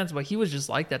on defense, but he was just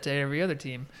like that to every other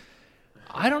team.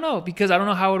 I don't know, because I don't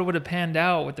know how it would have panned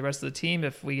out with the rest of the team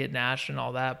if we get Nash and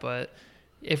all that. But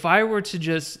if I were to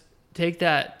just take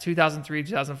that 2003,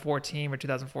 2004 team or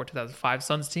 2004, 2005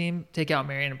 Suns team, take out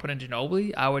Marion and put in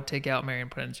Ginobili, I would take out Marion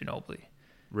and put in Ginobili.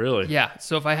 Really? Yeah.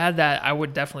 So if I had that, I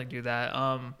would definitely do that.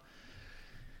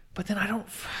 But then I don't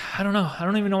know. I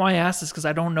don't even know why I asked this because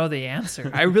I don't know the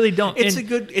answer. I really don't. It's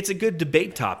a good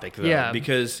debate topic though,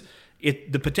 because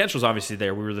the potential's obviously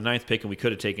there. We were the 9th pick and we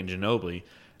could have taken Ginobili,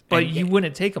 but you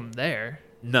wouldn't take him there.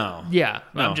 No. Yeah,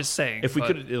 no. I'm just saying. If we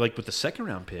could, with the 2nd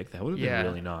round pick, that would have been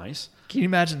really nice. Can you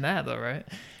imagine that though, right?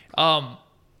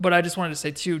 But I just wanted to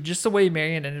say too, just the way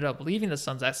Marion ended up leaving the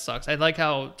Suns, that sucks. I like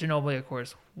how Ginobili, of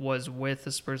course, was with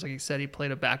the Spurs. Like you said, he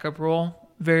played a backup role.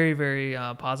 Very, very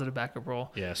positive backup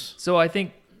role. Yes. So I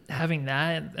think having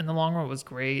that in the long run was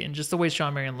great. And just the way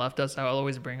Shawn Marion left us, I'll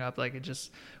always bring up, it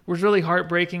just was really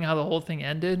heartbreaking how the whole thing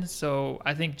ended. So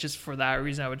I think just for that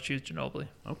reason, I would choose Ginobili.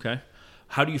 Okay.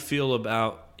 How do you feel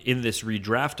about, in this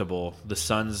redraftable, the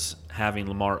Suns having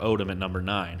Lamar Odom at number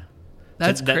 9?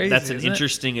 That's crazy. That's an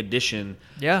interesting addition.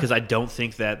 Yeah. Because I don't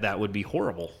think that would be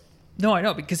horrible. No, I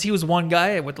know, because he was one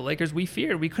guy with the Lakers we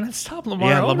feared. We couldn't stop Lamar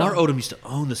Odom. Yeah, Lamar Odom used to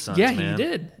own the Suns, man. man. He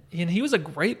did. And he was a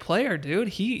great player, dude.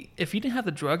 If he didn't have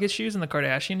the drug issues and the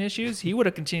Kardashian issues, he would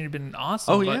have continued to be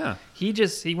awesome. Oh, but yeah.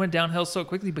 He went downhill so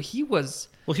quickly, but he was...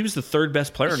 Well, he was the 3rd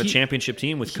best player on a championship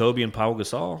team with Kobe and Pau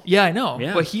Gasol. Yeah, I know.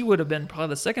 Yeah. But he would have been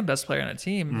probably the 2nd best player on a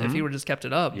team if he would have just kept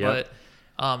it up. Yep.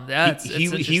 But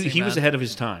he was ahead of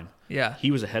his time. Yeah.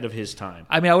 He was ahead of his time.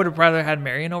 I mean, I would have rather had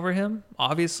Marion over him,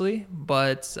 obviously.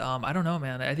 But I don't know,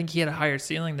 man. I think he had a higher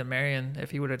ceiling than Marion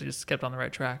if he would have just kept on the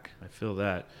right track. I feel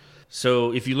that.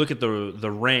 So if you look at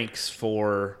the ranks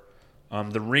for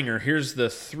the Ringer, here's the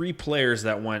 3 players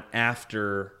that went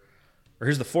after, or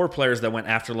here's the 4 players that went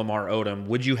after Lamar Odom.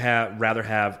 Would you rather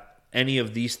have any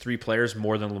of these 3 players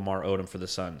more than Lamar Odom for the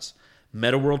Suns?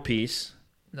 Metta World Peace.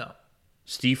 No.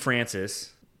 Steve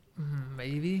Francis.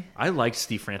 Maybe. I liked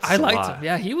Steve Francis. I liked him.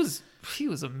 Yeah, he was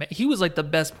like the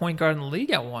best point guard in the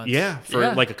league at once. Yeah, for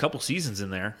a couple seasons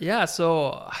in there. Yeah,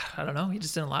 so I don't know. He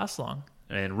just didn't last long.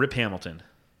 And Rip Hamilton.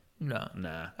 No.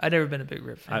 Nah. I've never been a big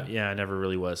Rip fan. I never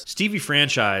really was. Stevie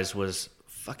Franchise was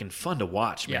fucking fun to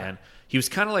watch, man. He was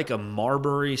kind of like a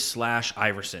Marbury /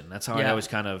 Iverson. That's how I always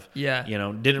kind of,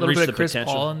 didn't reach the Chris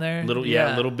potential. Paul in there.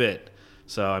 A little bit.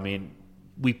 So, I mean,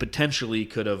 we potentially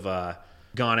could have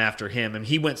gone after him. And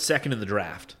he went 2nd in the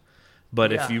draft.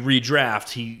 But if you redraft,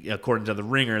 he, according to the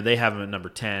Ringer, they have him at number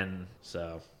 10.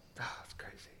 So that's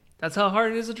crazy. That's how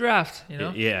hard it is to draft, you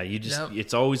know?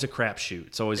 It's always a crapshoot.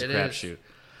 It's always a crapshoot.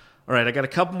 All right, I got a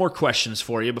couple more questions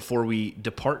for you before we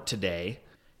depart today.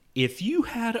 If you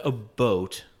had a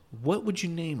boat, what would you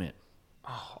name it?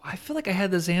 Oh, I feel like I had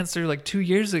this answer 2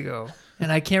 years ago,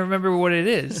 and I can't remember what it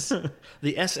is.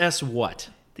 The SS what?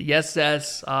 The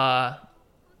SS, we're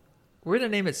going to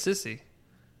name it Sissy.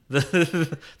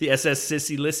 The SS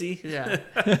Sissy Lissy? Yeah.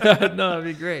 No, that'd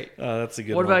be great. Oh, that's a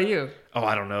good one. What about you? Oh,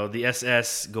 I don't know. The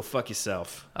SS, go fuck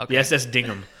yourself. Okay. The SS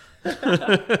Dingham.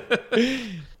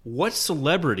 What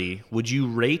celebrity would you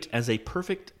rate as a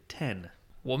perfect 10?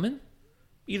 Woman?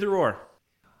 Either or.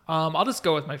 I'll just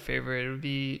go with my favorite.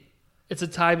 It's a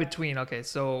tie between,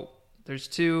 so there's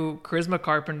 2, Charisma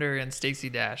Carpenter and Stacey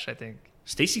Dash, I think.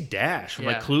 Stacey Dash from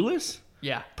Yeah. Clueless?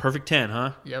 Yeah. Perfect 10,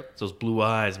 huh? Yep. Those blue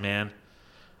eyes, man.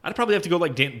 I'd probably have to go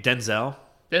Denzel.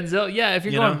 Denzel, yeah, if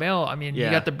you're You going know? male, I mean, Yeah.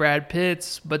 you got the Brad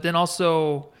Pitts, but then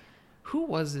also, who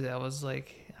was it? I was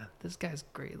like, this guy's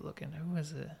great looking. Who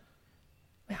was it?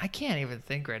 Man, I can't even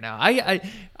think right now.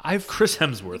 I've Chris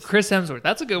Hemsworth. Chris Hemsworth.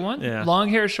 That's a good one. Yeah. Long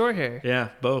hair, short hair. Yeah,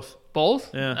 both.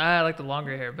 Both? Yeah. I like the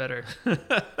longer hair better.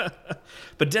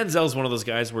 But Denzel's one of those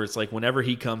guys where it's like whenever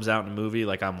he comes out in a movie,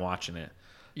 like I'm watching it.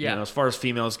 Yeah. You know, as far as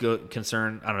females go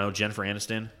concerned, I don't know, Jennifer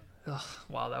Aniston. Ugh,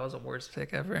 wow, that was the worst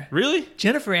pick ever. Really?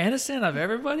 Jennifer Aniston of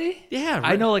everybody? Yeah.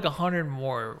 I know like 100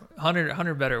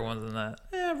 better ones than that.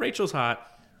 Yeah, Rachel's hot.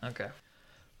 Okay.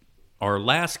 Our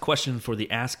last question for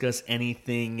the Ask Us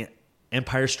Anything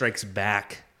Empire Strikes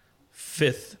Back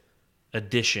 5th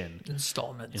edition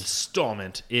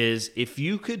installment is, if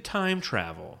you could time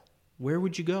travel, where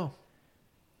would you go?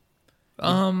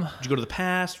 Would you go to the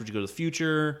past? Would you go to the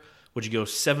future? Would you go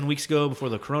 7 weeks ago before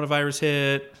the coronavirus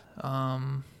hit?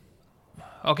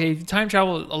 Okay, time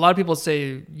travel, a lot of people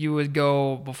say you would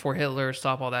go before Hitler,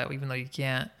 stop all that, even though you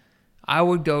can't. I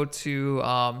would go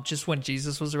to just when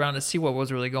Jesus was around to see what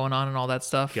was really going on and all that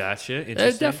stuff. Gotcha.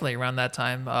 Interesting. Definitely around that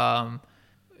time.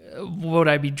 Would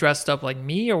I be dressed up like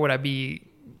me, or would I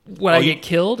get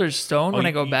killed or stoned when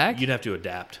I go back? You'd have to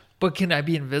adapt. But can I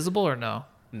be invisible or no?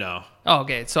 No. Oh,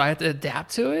 okay, so I have to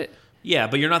adapt to it? Yeah,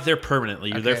 but you're not there permanently.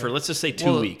 You're there Okay. for, let's just say,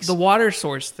 2 weeks. The water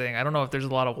source thing, I don't know if there's a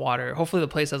lot of water. Hopefully the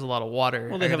place has a lot of water.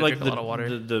 Well, they I have gotta like drink a lot of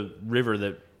water. the river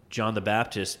that John the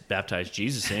Baptist baptized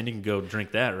Jesus in. You can go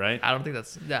drink that, right? I don't think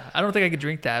I could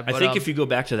drink that. But, I think if you go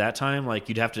back to that time, like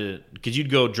you'd have to, because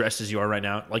you'd go dressed as you are right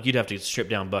now, like you'd have to strip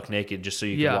down buck naked just so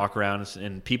you could walk around.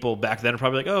 And people back then are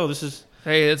probably like, oh, this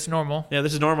is normal. Yeah,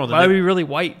 this is normal. But I'd be really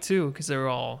white too, because they were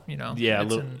all, Yeah,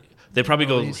 they probably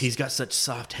go, he's got such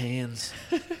soft hands.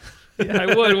 Yeah, I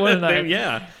would, wouldn't I?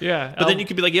 Yeah. Yeah. But then you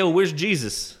could be like, yo, where's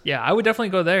Jesus? Yeah, I would definitely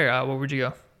go there. Where would you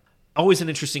go? Always an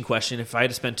interesting question. If I had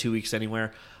to spend 2 weeks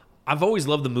anywhere, I've always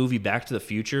loved the movie Back to the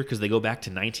Future because they go back to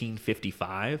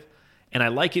 1955. And I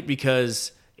like it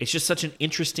because it's just such an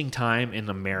interesting time in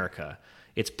America.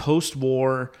 It's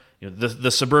post-war. The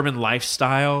suburban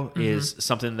lifestyle is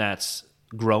something that's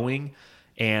growing.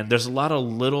 And there's a lot of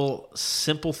little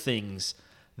simple things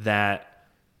that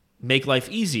make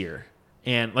life easier.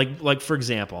 And like for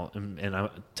example, and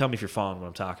tell me if you're following what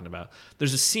I'm talking about.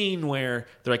 There's a scene where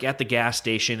they're like at the gas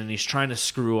station and he's trying to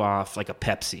screw off like a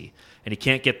Pepsi and he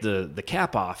can't get the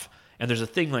cap off. And there's a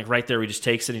thing like right there where he just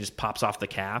takes it and he just pops off the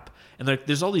cap. And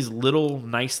there's all these little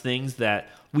nice things that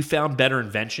we found better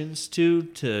inventions to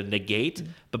negate.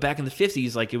 But back in the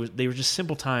 50s, like they were just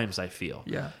simple times, I feel.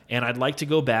 Yeah. And I'd like to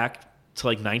go back to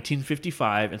like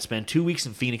 1955 and spend 2 weeks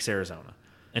in Phoenix, Arizona,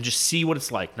 and just see what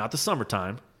it's like. Not the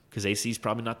summertime, because AC is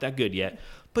probably not that good yet,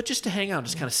 but just to hang out,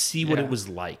 just kind of see what it was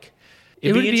like.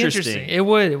 It would be interesting. It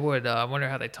would. I wonder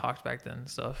how they talked back then and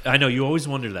stuff. I know, you always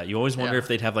wonder that. You always wonder if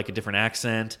they'd have like a different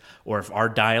accent, or if our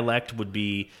dialect would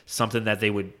be something that they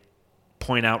would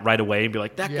point out right away and be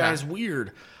like, that guy's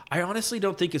weird. I honestly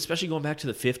don't think, especially going back to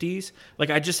the 50s, like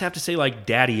I just have to say like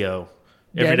Daddy-O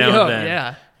every now and then.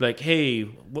 Yeah. Like, hey,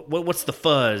 what's the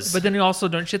fuzz? But then you also,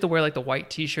 don't you have to wear like the white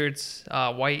t-shirts,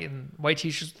 white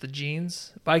t-shirts with the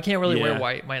jeans? But I can't really wear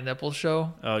white. My nipples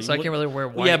show, so I can't really wear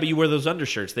white. Yeah, but you wear those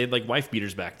undershirts. They had like wife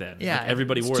beaters back then. Yeah, like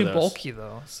everybody wore too those. bulky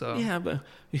though. So yeah, but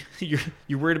you're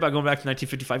worried about going back to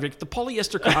 1955. You're like, the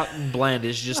polyester cotton blend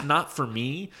is just not for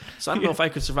me. So I don't know if I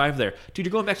could survive there, dude.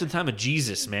 You're going back to the time of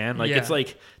Jesus, man. Like it's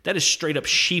like that is straight up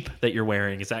sheep that you're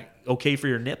wearing. Is that okay for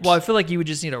your nips? Well, I feel like you would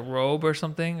just need a robe or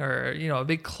something, or a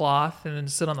big cloth, and then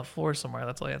sit on the floor somewhere.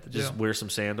 That's all you have to do. Just wear some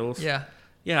sandals. Yeah.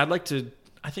 Yeah, I'd like to.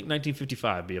 I think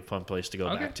 1955 would be a fun place to go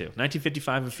back to.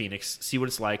 1955 in Phoenix, see what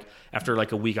it's like. After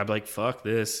like a week, I'd be like, fuck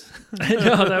this. I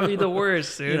know, that'd be the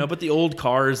worst, dude. But the old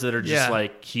cars that are just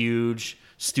like huge,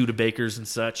 Studebakers and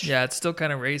such. Yeah, it's still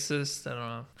kind of racist.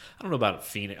 I don't know about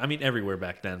Phoenix. I mean, everywhere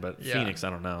back then, but Phoenix, I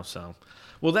don't know. So,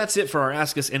 well, that's it for our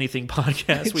Ask Us Anything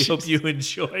podcast. We hope you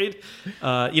enjoyed.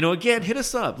 Again, hit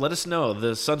us up. Let us know.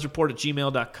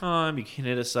 TheSunsReport@gmail.com. You can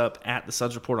hit us up at The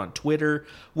Suns Report on Twitter.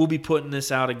 We'll be putting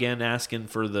this out again, asking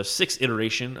for the 6th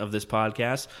iteration of this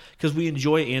podcast because we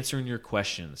enjoy answering your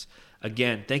questions.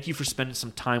 Again, thank you for spending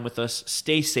some time with us.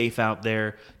 Stay safe out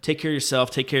there. Take care of yourself.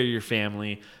 Take care of your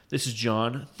family. This is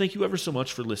John. Thank you ever so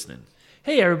much for listening.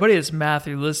 Hey, everybody. It's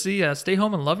Matthew Lissy. Stay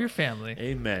home and love your family.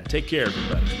 Amen. Take care,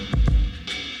 everybody.